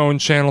Red Zone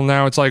channel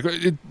now. It's like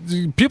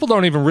people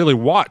don't even really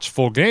watch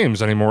full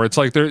games anymore. It's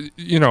like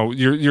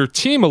your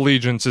team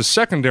allegiance is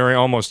secondary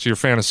almost to your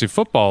fantasy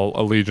football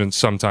allegiance.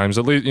 Sometimes,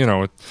 at least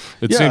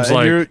it seems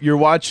like you're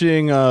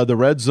watching the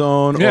Red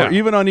Zone or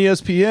even on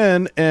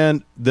ESPN,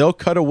 and they'll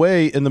cut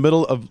away in the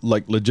middle of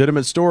like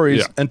legitimate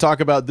stories and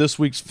talk about this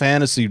week's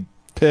fantasy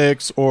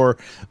picks or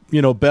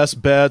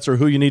best bets or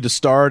who you need to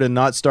start and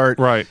not start.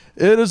 Right.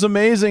 It is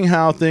amazing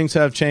how things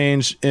have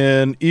changed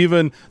in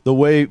even the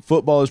way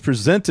football is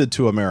presented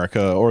to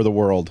America or the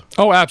world.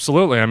 Oh,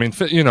 absolutely. I mean,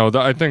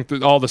 I think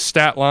that all the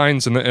stat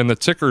lines and the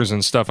tickers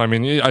and stuff. I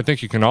mean, I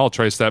think you can all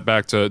trace that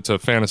back to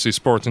fantasy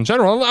sports in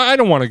general. I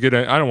don't want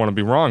to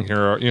be wrong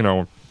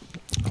here.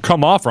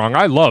 Come off wrong.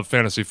 I love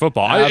fantasy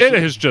football. It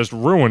has just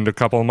ruined a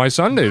couple of my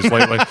Sundays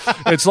lately.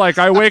 It's like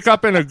I wake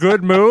up in a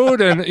good mood,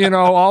 and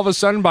all of a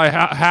sudden by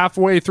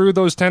halfway through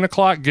those 10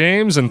 o'clock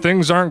games, and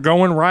things aren't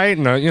going right,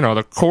 and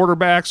the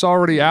quarterback's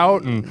already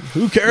out, and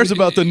who cares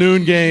about the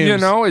noon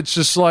games? It's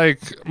just like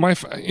my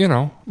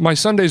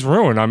Sunday's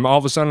ruined. All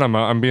of a sudden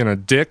I'm being a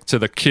dick to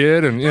the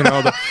kid, and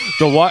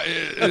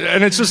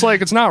and it's just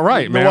like it's not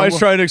right, man. My wife's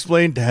trying to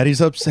explain.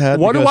 Daddy's upset.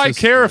 What do I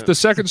care if the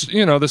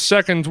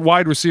second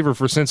wide receiver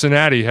for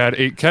Cincinnati had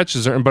 8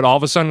 catches, but all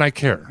of a sudden I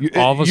care.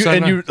 All of a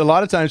sudden, you a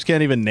lot of times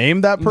can't even name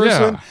that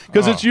person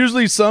because it's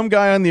usually some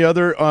guy on the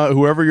other,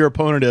 whoever your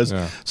opponent is,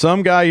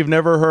 some guy you've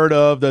never heard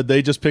of that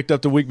they just picked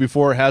up the week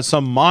before has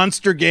some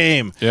monster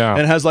game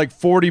and has like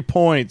 40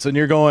 points, and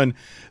you're going,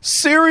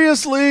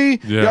 seriously?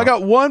 Yeah. I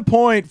got 1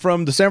 point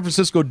from the San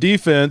Francisco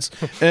defense,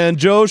 and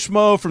Joe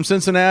Schmo from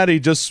Cincinnati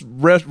just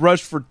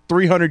rushed for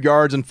 300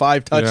 yards and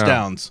 5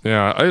 touchdowns.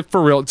 Yeah,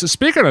 for real.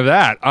 Speaking of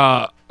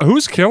that,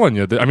 who's killing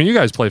you? I mean, you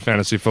guys play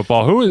fantasy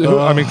football. Who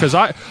I mean, because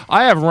I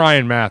have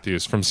Ryan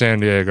Matthews from San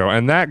Diego,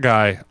 and that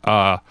guy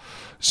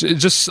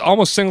just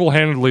almost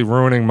single-handedly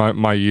ruining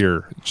my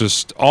year,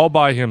 just all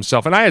by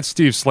himself. And I had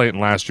Steve Slayton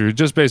last year, who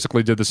just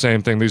basically did the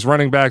same thing. These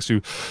running backs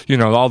who,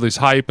 all these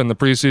hype in the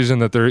preseason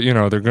that they're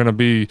going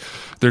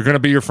to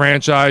be your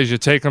franchise. You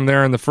take them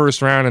there in the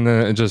first round, and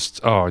then it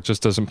just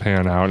doesn't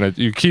pan out. And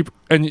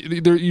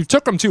you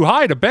took them too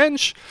high to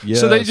bench,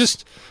 so they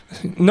just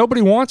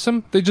nobody wants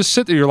them. They just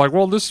sit there. You're like,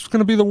 well, this is going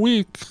to be the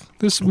week.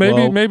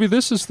 Maybe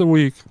this is the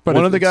week. But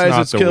one of the guys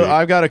that's killed.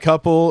 I've got a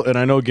couple, and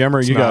I know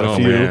Gemmer, you got a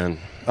few. Man.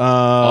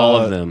 All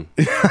of them.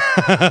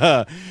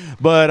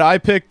 But I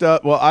picked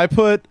up. Well, I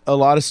put a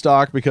lot of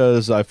stock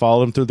because I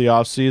followed him through the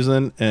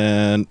offseason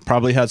and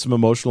probably had some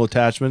emotional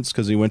attachments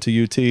because he went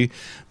to UT.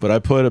 But I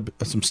put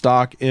some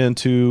stock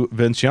into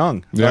Vince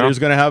Young. Thought he was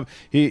going to have.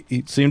 He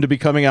seemed to be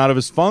coming out of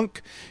his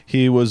funk.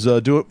 He was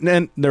doing,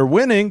 and they're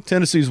winning.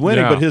 Tennessee's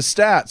winning, but his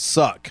stats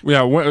suck.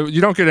 Yeah,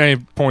 you don't get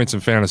any points in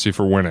fantasy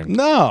for winning.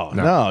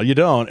 No, you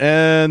don't.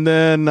 And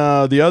then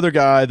the other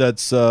guy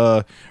that's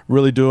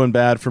really doing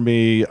bad for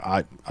me,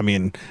 I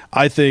mean,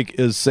 I think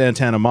is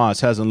Santana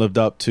Moss. Hasn't lived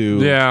up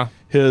to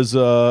his.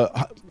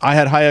 I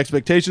had high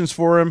expectations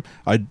for him.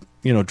 I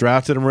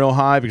drafted him real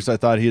high because I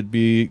thought he'd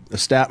be a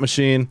stat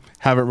machine.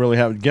 Haven't really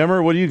had.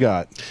 Gemmer, what do you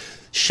got?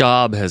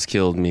 Schaub has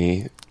killed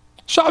me.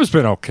 Schaub's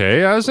been okay,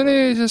 hasn't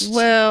he?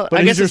 But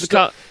I guess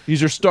he's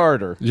your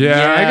starter.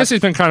 Yeah, I guess he's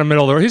been kind of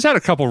middle there. He's had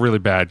a couple really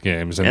bad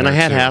games. And I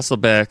had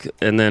Hasselbeck,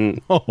 and then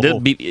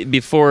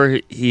before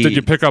he... Did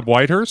you pick up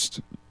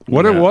Whitehurst?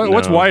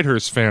 What's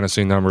Whitehurst's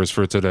fantasy numbers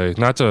for today?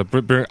 Not to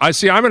bring, I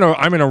see. I'm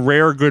in a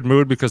rare good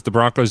mood because the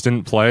Broncos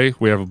didn't play.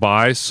 We have a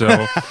bye, so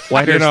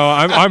Whitehurst,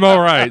 I'm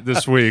all right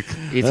this week.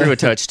 He threw a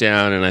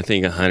touchdown and I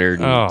think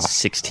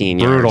 116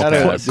 yards.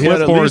 Brutal.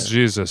 Clipboard,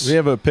 Jesus. Does he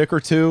have a pick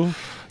or two?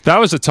 That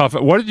was a tough.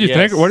 What did you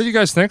think? What did you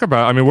guys think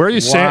about? I mean, where do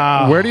you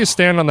stand? Where do you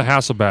stand on the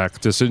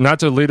Hasselbeck? Not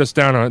to lead us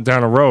down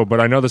a road,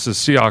 but I know this is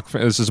Seahawks.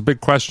 This is a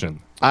big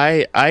question.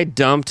 I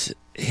dumped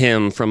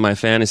him from my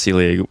fantasy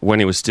league when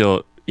he was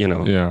still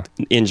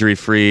injury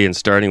free and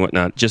starting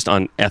whatnot, just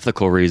on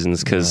ethical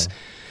reasons, because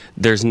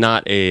there's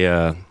not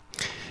in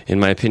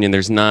my opinion,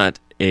 there's not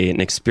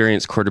an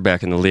experienced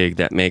quarterback in the league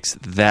that makes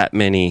that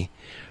many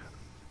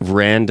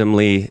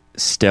randomly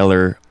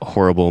stellar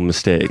horrible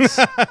mistakes.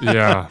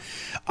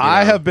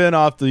 I have been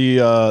off the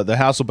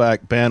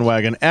Hasselbeck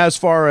bandwagon as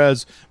far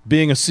as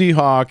being a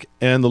Seahawk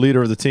and the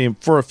leader of the team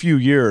for a few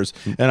years,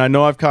 and I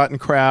know I've gotten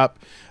crap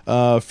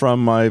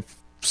from my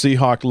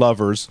Seahawk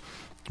lovers,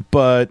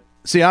 but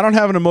see, I don't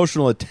have an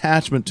emotional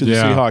attachment to the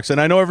Seahawks, and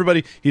I know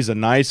he's a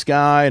nice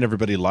guy and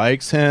everybody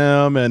likes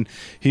him, and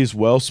he's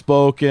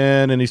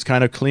well-spoken, and he's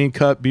kind of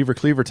clean-cut Beaver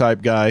Cleaver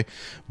type guy,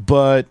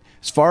 but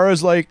as far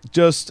as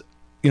just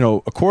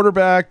a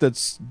quarterback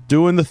that's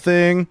doing the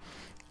thing,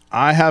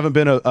 I haven't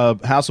been a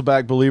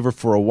Hasselbeck believer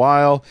for a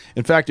while.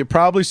 In fact, it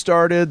probably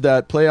started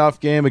that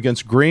playoff game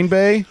against Green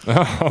Bay.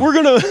 We're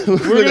gonna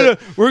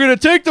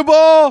take the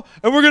ball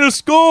and we're gonna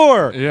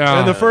score. Yeah.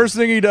 And the first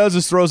thing he does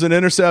is throws an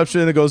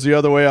interception. It goes the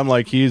other way. I'm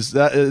like,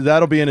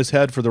 that'll be in his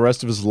head for the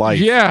rest of his life.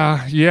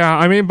 Yeah.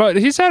 I mean, but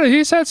he's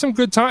had some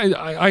good time.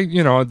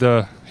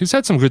 He's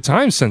had some good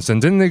times since then.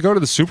 Didn't they go to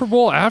the Super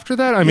Bowl after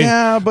that? I mean,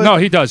 no,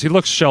 he does. He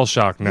looks shell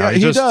shocked now. Yeah,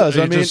 he does.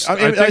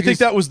 I think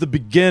that was the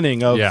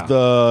beginning of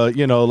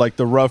the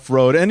the rough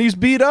road, and he's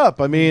beat up.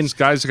 I mean, this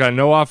guy's got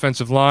no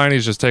offensive line.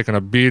 He's just taken a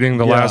beating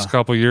the last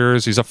couple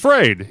years. He's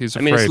afraid. It's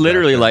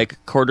literally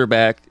like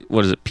quarterback.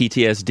 What is it?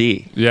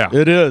 PTSD. Yeah,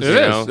 it is.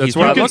 That's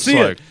what it looks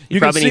like. He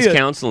probably needs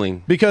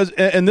counseling because,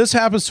 and this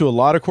happens to a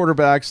lot of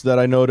quarterbacks that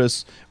I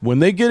notice when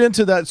they get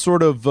into that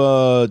sort of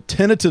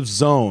tentative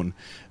zone.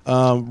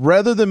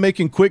 Rather than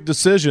making quick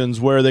decisions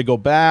where they go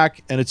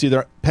back and it's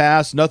either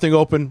pass, nothing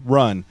open,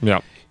 run. Yeah,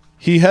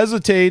 he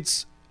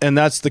hesitates, and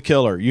that's the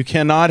killer. You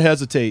cannot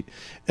hesitate.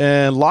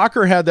 And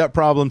Locker had that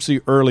problem,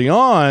 early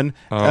on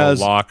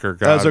as a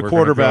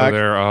quarterback.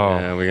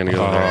 We're gonna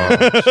go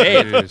there.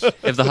 Hey,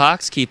 if the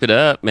Hawks keep it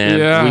up,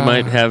 man, we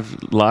might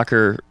have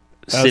Locker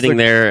sitting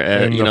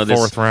there in the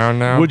fourth round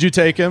now. Would you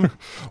take him?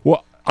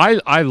 Well,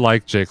 I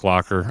like Jake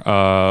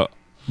Locker.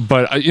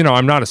 But,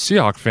 I'm not a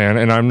Seahawk fan,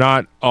 and I'm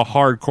not a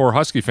hardcore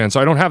Husky fan, so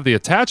I don't have the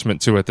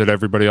attachment to it that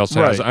everybody else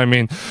has. Right. I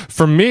mean,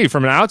 for me,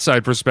 from an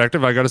outside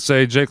perspective, I got to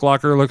say Jake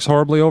Locker looks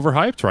horribly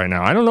overhyped right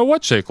now. I don't know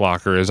what Jake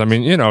Locker is. I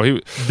mean,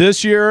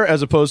 this year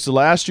as opposed to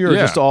last year, or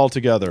just all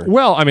together?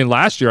 Well, I mean,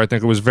 last year I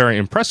think it was very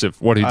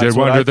impressive what he did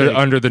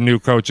under the new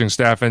coaching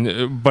staff,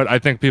 but I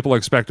think people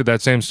expected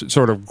that same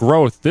sort of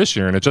growth this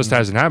year, and it just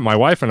hasn't happened. My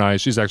wife and I,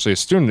 she's actually a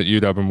student at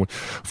UW, and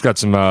we've got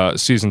some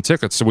season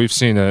tickets, so we've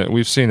seen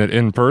it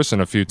in person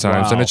a few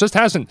times, and it just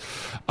hasn't.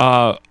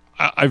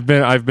 I've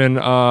been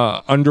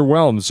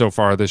underwhelmed so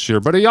far this year,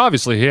 but he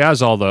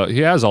has all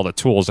the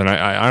tools, and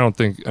I don't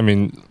think. I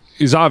mean,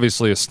 he's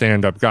obviously a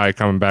stand-up guy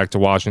coming back to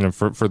Washington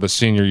for the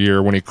senior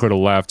year when he could have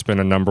left,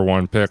 been a number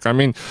one pick. I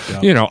mean,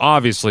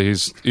 obviously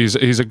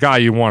he's a guy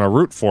you want to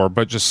root for,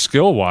 but just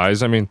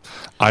skill-wise, I mean,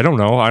 I don't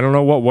know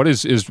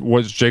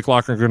was Jake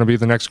Locker going to be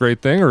the next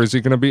great thing, or is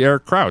he going to be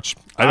Eric Crouch?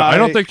 I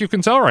don't think you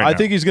can tell right now. I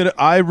think he's going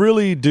to. I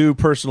really do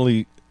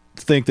personally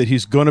think that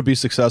he's going to be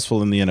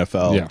successful in the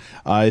NFL. Yeah.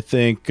 I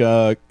think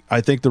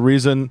the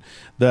reason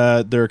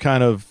that they're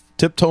kind of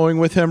tiptoeing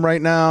with him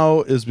right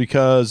now is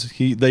because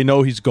they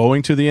know he's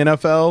going to the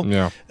NFL.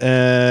 Yeah.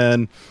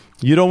 And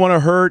you don't want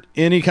to hurt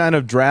any kind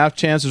of draft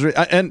chances.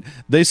 And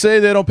they say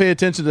they don't pay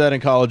attention to that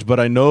in college, but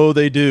I know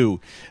they do.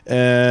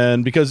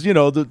 And because,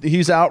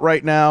 he's out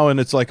right now and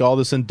it's like all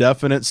this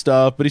indefinite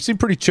stuff, but he seemed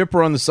pretty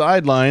chipper on the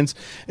sidelines.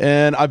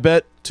 And I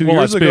bet 2 Well,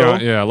 years let's be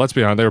ago. let's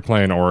be honest. They were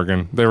playing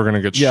Oregon. They were going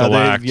to get Yeah,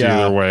 shellacked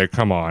yeah. either way.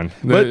 Come on.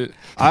 But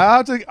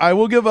I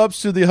will give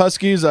ups to the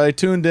Huskies. I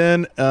tuned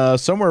in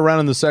somewhere around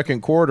in the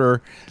second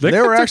quarter. They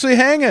were kept actually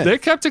hanging. They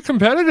kept it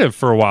competitive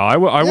for a while.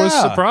 I was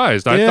Yeah.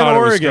 surprised. I In thought it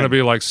was Oregon. going to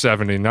be like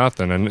 70-0,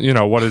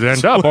 and what did it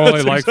end up?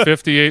 Only like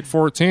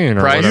 58-14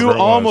 or whatever You it was.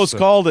 almost So-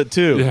 called it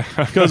too. Yeah.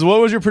 Because what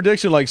was your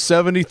prediction? Like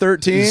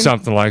 70-13?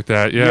 Something like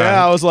that. Yeah.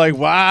 Yeah, I was like,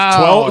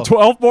 wow.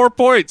 12 more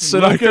points.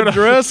 And I Look at could've-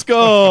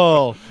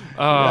 Driscoll.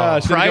 Oh.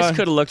 should've Price gone-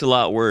 could have looked a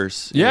lot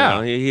worse. you Yeah.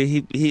 know.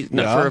 He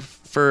Yeah.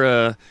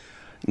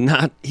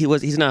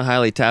 he's not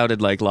highly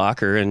touted like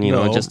Locker, and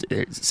No. just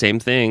same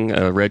thing.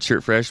 A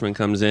redshirt freshman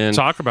comes in,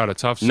 Talk about a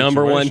tough situation.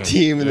 number one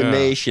team in the Yeah.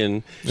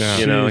 nation. Yeah.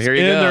 Here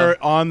you in go.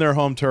 on their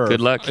home turf.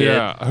 Good luck, kid.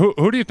 Yeah,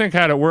 who do you think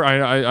had it worse?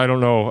 I don't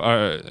know.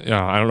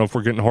 I don't know if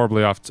we're getting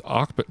horribly off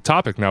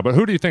topic now, but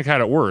who do you think had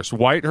it worse?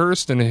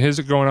 Whitehurst and his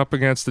going up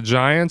against the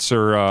Giants,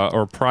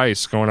 or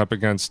Price going up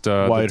against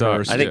the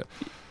Whitehurst. Ducks? I think.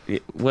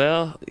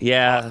 Well,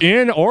 yeah.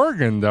 In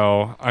Oregon,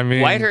 though, I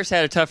mean, Whitehurst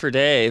had a tougher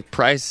day.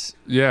 Price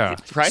Yeah,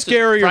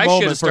 Scarier Price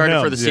moment should have for started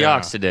him. for the Yeah.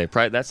 Seahawks today.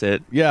 That's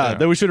it. Yeah,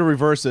 then we should have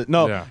reversed it.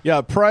 No, Yeah.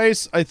 yeah,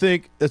 Price, I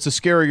think it's a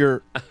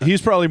scarier.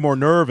 He's probably more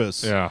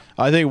nervous. Yeah.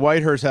 I think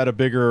Whitehurst had a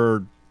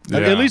bigger. Yeah.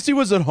 At least he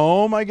was at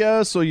home, I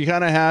guess. So you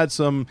kind of had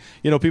some,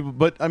 people.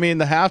 But I mean,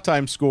 the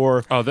halftime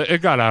score. Oh,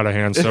 it got out of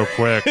hand so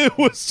quick. It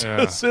was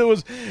Yeah. just,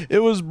 it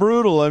was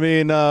brutal. I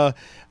mean,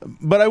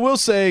 but I will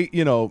say,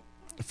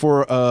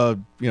 for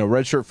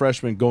redshirt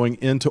freshman going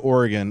into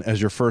Oregon as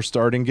your first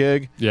starting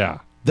gig, Yeah,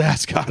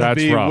 that's got to that's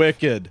be rough.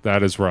 wicked.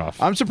 That is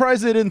rough. I'm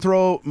surprised they didn't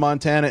throw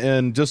Montana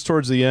in just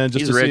towards the end.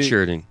 Just He's to see.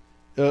 redshirting.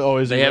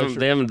 Is They he haven't.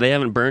 redshirt? They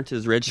haven't burnt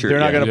his red shirt. They're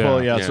not yet. going to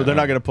pull. Yeah. Yeah, so they're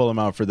not going to pull him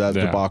out for that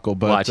Yeah. debacle.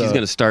 But Watch. He's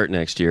going to start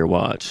next year.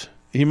 Watch.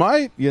 he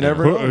might. You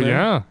never know.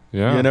 man.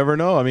 Yeah. You never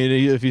know. I mean,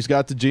 if he's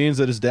got the genes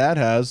that his dad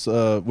has,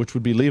 which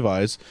would be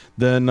Levi's,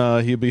 then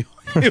he'll be.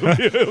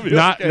 he'll be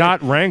Not okay.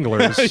 not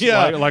Wranglers.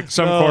 Yeah. like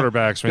some No,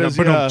 quarterbacks. Man. 'cause,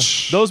 But yeah,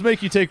 those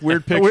make you take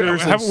weird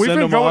pictures and we've send been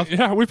them going. off.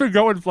 Yeah, we've been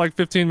going for like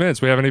 15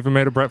 minutes. We haven't even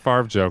made a Brett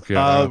Favre joke yet.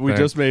 I don't We think.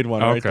 just made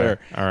one right Okay. there.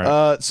 All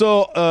right.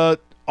 So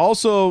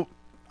also,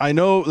 I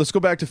know. Let's go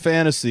back to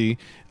fantasy.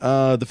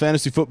 The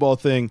fantasy football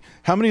thing.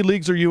 How many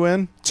leagues are you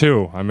in?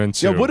 2. I'm in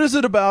 2. Yeah. What is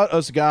it about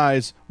us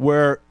guys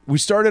where we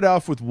started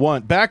off with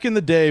one back in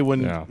the day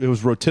when Yeah. it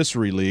was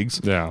rotisserie leagues?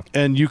 Yeah.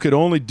 And you could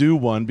only do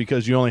one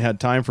because you only had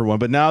time for one.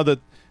 But now that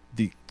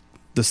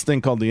this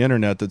thing called the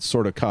internet that's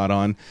sort of caught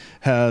on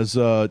has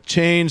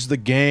changed the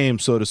game,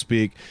 so to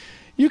speak.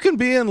 You can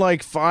be in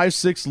like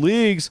 5-6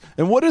 leagues,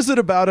 and what is it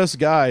about us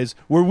guys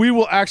where we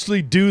will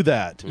actually do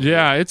that?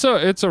 Yeah, it's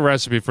a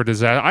recipe for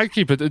disaster. I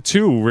keep it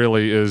 2.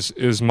 Really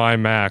is my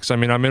max. I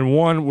mean, I'm in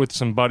one with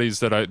some buddies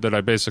that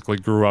I basically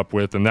grew up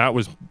with, and that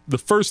was the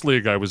first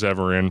league I was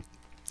ever in.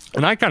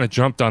 And I kind of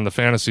jumped on the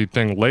fantasy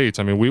thing late.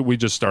 I mean, we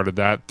just started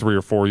that 3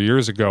 or 4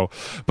 years ago.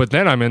 But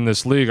then I'm in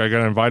this league. I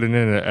got invited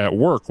in at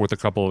work with a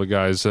couple of the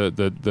guys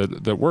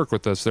that work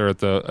with us there at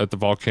the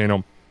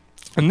Volcano.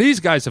 And these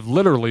guys have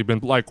literally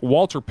been like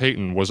Walter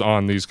Payton was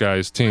on these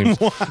guys' teams.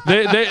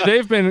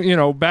 They've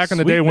been, back in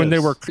the day when they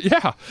were,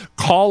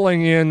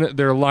 calling in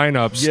their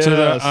lineups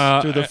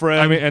to the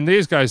friend. I mean, and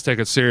these guys take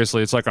it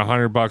seriously. It's like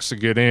 $100 to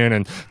get in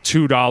and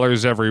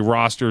 $2 every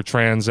roster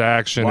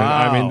transaction. Wow.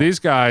 And I mean, these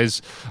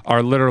guys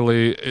are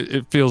literally.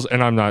 It feels,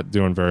 and I'm not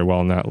doing very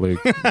well in that league.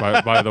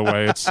 by the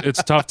way,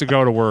 it's tough to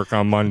go to work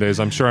on Mondays.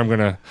 I'm sure I'm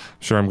gonna.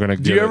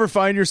 Do you ever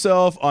find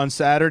yourself on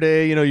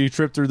Saturday, you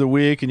trip through the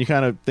week and you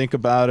kind of think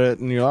about it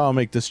and I'll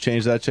make this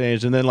change, that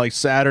change. And then like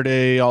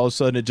Saturday, all of a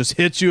sudden it just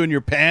hits you and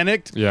you're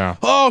panicked. Yeah.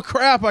 Oh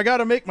crap, I got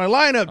to make my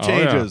lineup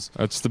changes.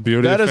 Yeah. That's the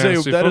beauty of fantasy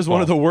football. That is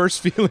one of the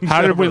worst feelings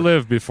How did we ever.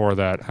 live before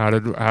that? How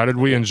did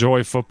we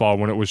enjoy football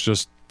when it was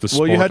just the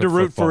sport Well, you had to of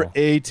root football? for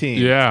a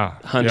team. Yeah.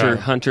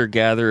 Hunter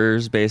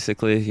gatherers,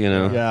 basically.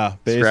 Yeah,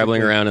 scrabbling basically.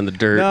 around in the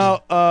dirt.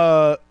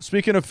 Now,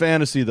 speaking of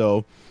fantasy,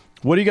 though,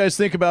 what do you guys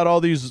think about all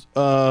these,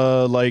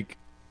 I'm going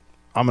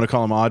to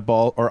call them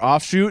oddball or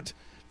offshoot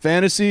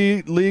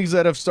fantasy leagues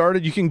that have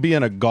started? You can be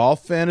in a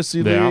golf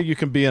fantasy league. You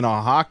can be in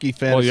a hockey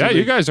fantasy Well, yeah, league.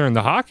 you guys are in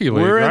the hockey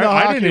league, We're in right? the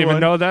I hockey didn't even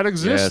one. know that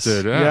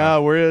existed. Yes. Yeah,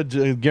 we're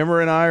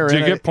Gimmer and I are Do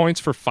in you it. get points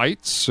for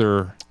fights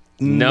or?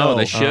 No,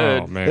 they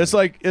should. Oh, man.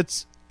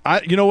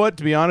 You know what?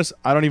 To be honest,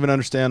 I don't even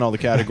understand all the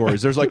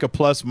categories. There's like a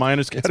plus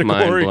minus category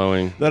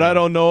mind-blowing. that I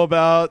don't know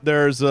about.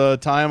 There's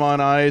time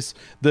on ice.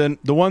 Then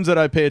the ones that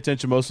I pay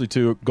attention mostly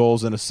to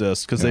goals and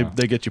assists because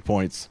they get you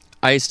points.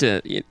 I used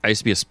to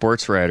be a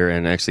sports writer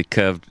and actually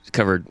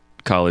covered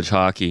college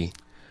hockey,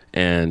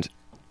 and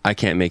I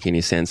can't make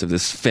any sense of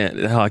this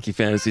hockey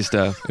fantasy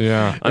stuff.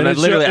 Yeah, I haven't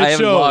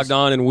shows. logged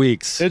on in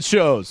weeks. It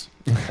shows.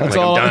 That's like,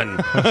 all. I'm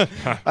done.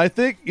 I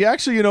think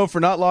for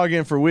not logging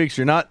in for weeks,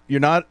 you're not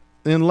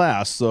in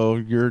last, so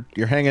you're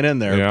hanging in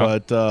there. Yeah.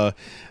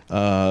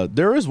 But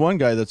there is one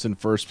guy that's in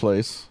first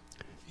place.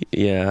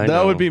 Yeah,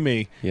 That would be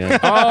me. Yeah.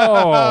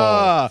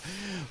 Oh.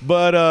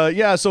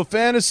 But so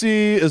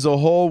fantasy is a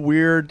whole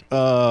weird.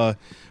 I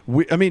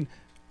mean,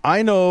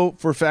 I know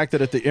for a fact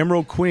that at the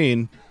Emerald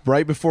Queen,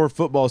 right before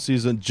football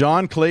season,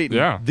 John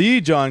Clayton,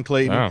 the John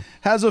Clayton,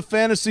 has a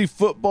fantasy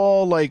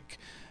football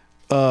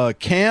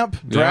camp,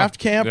 draft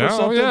camp or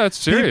something. Oh, yeah, it's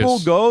serious. People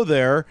go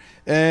there,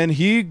 and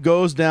he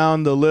goes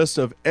down the list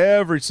of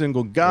every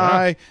single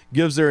guy,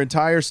 gives their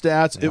entire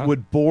stats. It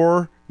would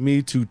bore me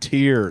to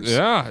tears.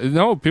 Yeah,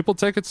 no, people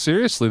take it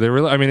seriously. They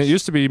really. I mean, it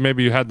used to be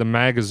maybe you had the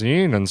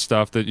magazine and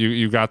stuff that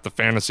you got the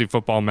fantasy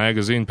football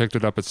magazine, picked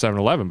it up at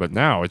 7-Eleven, but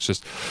now it's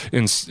just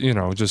just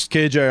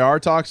KJR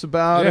talks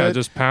about it. Yeah,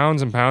 just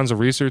pounds and pounds of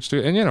research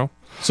to, and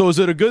So is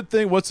it a good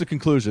thing? What's the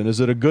conclusion?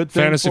 Is it a good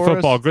thing? Fantasy for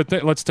football, us? good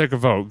thing. Let's take a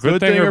vote. Good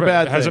thing or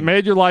bad Has thing? it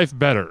made your life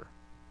better?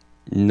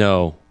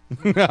 No.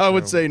 I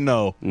would say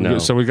no. No.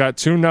 So we got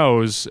 2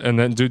 no's, and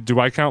then do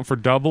I count for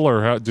double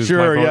or how?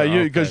 Sure,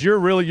 yeah, because you're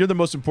the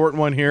most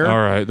important one here. All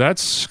right,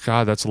 that's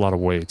a lot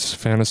of weights.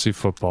 Fantasy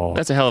football.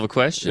 That's a hell of a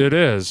question. It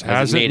is.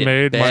 Has it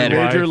made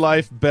your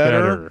life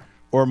better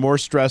or more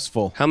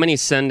stressful? How many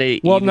Sunday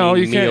Well, evening no,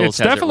 you can't. meals It's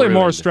has it definitely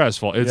more ruined?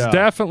 stressful. It's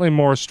definitely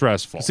more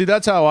stressful. See,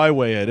 that's how I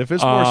weigh it. If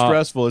it's more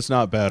stressful, it's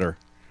not better.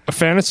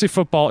 Fantasy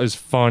football is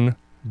fun,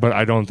 but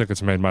I don't think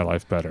it's made my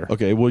life better.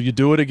 Okay, will you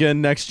do it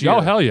again next year? Oh,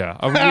 hell yeah.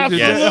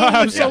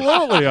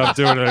 Absolutely, I'm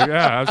doing it.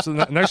 Yeah,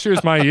 absolutely. Next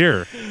year's my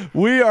year.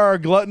 We are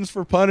gluttons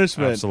for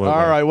punishment. Absolutely.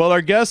 All right, well,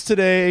 our guest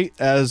today,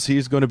 as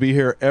he's going to be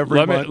here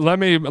every month. Let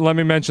me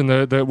mention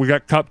that we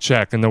got Cup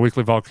Check in the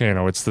Weekly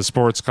Volcano. It's the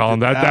sports column.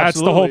 That's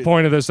the whole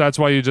point of this. That's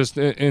why you just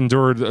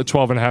endured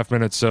 12 and a half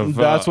minutes of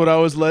That's what I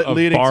was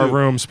leading to.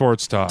 Barroom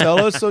sports talk. Tell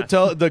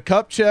the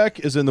Cup Check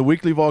is in the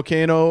Weekly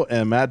Volcano,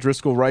 and Matt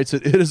Driscoll writes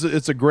it.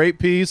 It's a great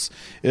piece.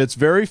 It's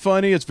very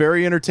funny. It's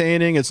very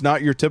entertaining. It's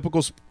not your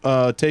typical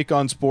take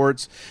on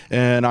sports,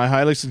 and I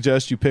highly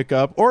suggest you pick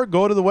up or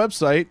go to the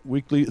website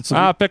weekly.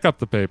 Pick up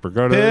the paper.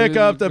 Pick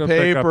up the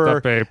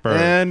paper,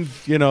 and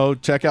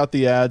check out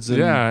the ads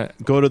and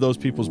go to those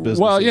people's businesses.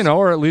 Well,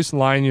 or at least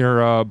line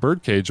your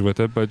bird cage with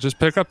it, but just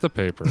pick up the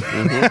paper.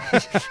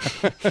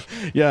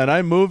 Yeah, and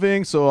I'm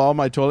moving, so all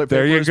my toilet paper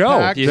there you is go.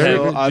 packed,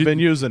 so I've been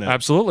using it.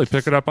 Absolutely,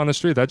 pick it up on the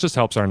street. That just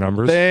helps our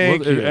numbers.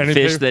 Thank you.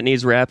 Fish that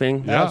needs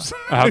wrapping. Yeah,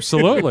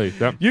 absolutely.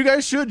 Yep. You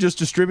guys should just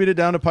distribute it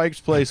down to Pike's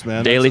Place,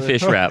 man. Daily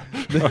fish wrap.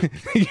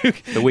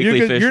 The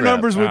weekly fish your wrap.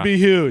 numbers would be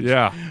huge.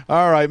 Yeah.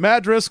 All right,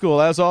 Matt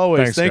Driscoll, as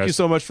always, Thanks, thank guys. you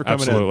so much for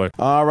coming Absolutely. in.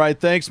 All right,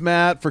 thanks,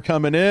 Matt, for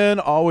coming in.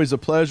 Always a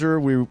pleasure.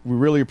 We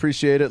really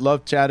appreciate it.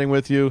 Love chatting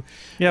with you.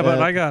 Yeah, but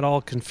I got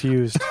all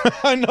confused.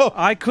 I know.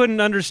 I couldn't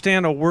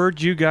understand a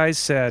word you guys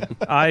said.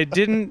 I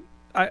didn't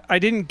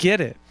get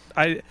it.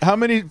 How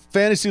many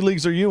fantasy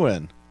leagues are you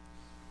in?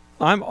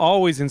 I'm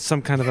always in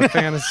some kind of a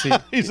fantasy.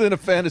 He's in a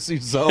fantasy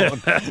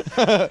zone.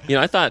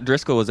 I thought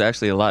Driscoll was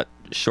actually a lot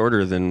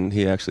shorter than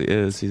he actually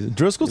is.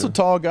 Driscoll's a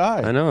tall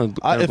guy. I know.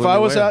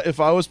 If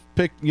I was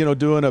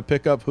doing a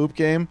pickup hoop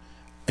game,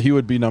 he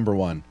would be number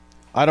one.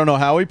 I don't know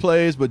how he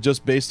plays, but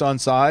just based on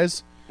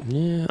size,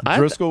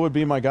 Driscoll would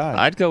be my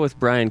guy. I'd go with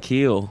Brian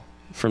Keel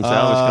from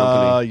Salvage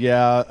Company.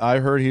 Yeah, I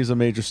heard he's a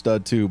major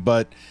stud too.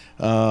 But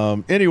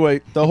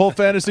anyway, the whole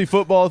fantasy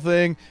football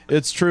thing,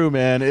 it's true,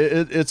 man.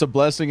 It's a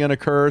blessing and a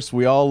curse.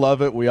 We all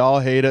love it. We all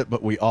hate it,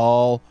 but we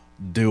all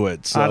do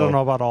it. So. I don't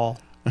know about all.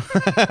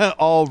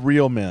 All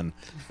real men.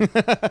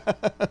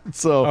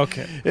 So,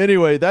 okay.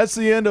 Anyway, that's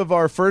the end of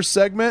our first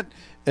segment.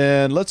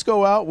 And let's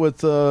go out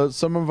with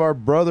some of our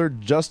brother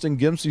Justin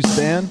Gimpsey's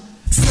band.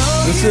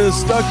 This is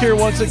Stuck Here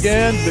once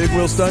again. Big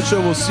Wheel Stunt Show.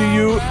 We'll see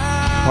you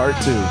part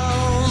 2.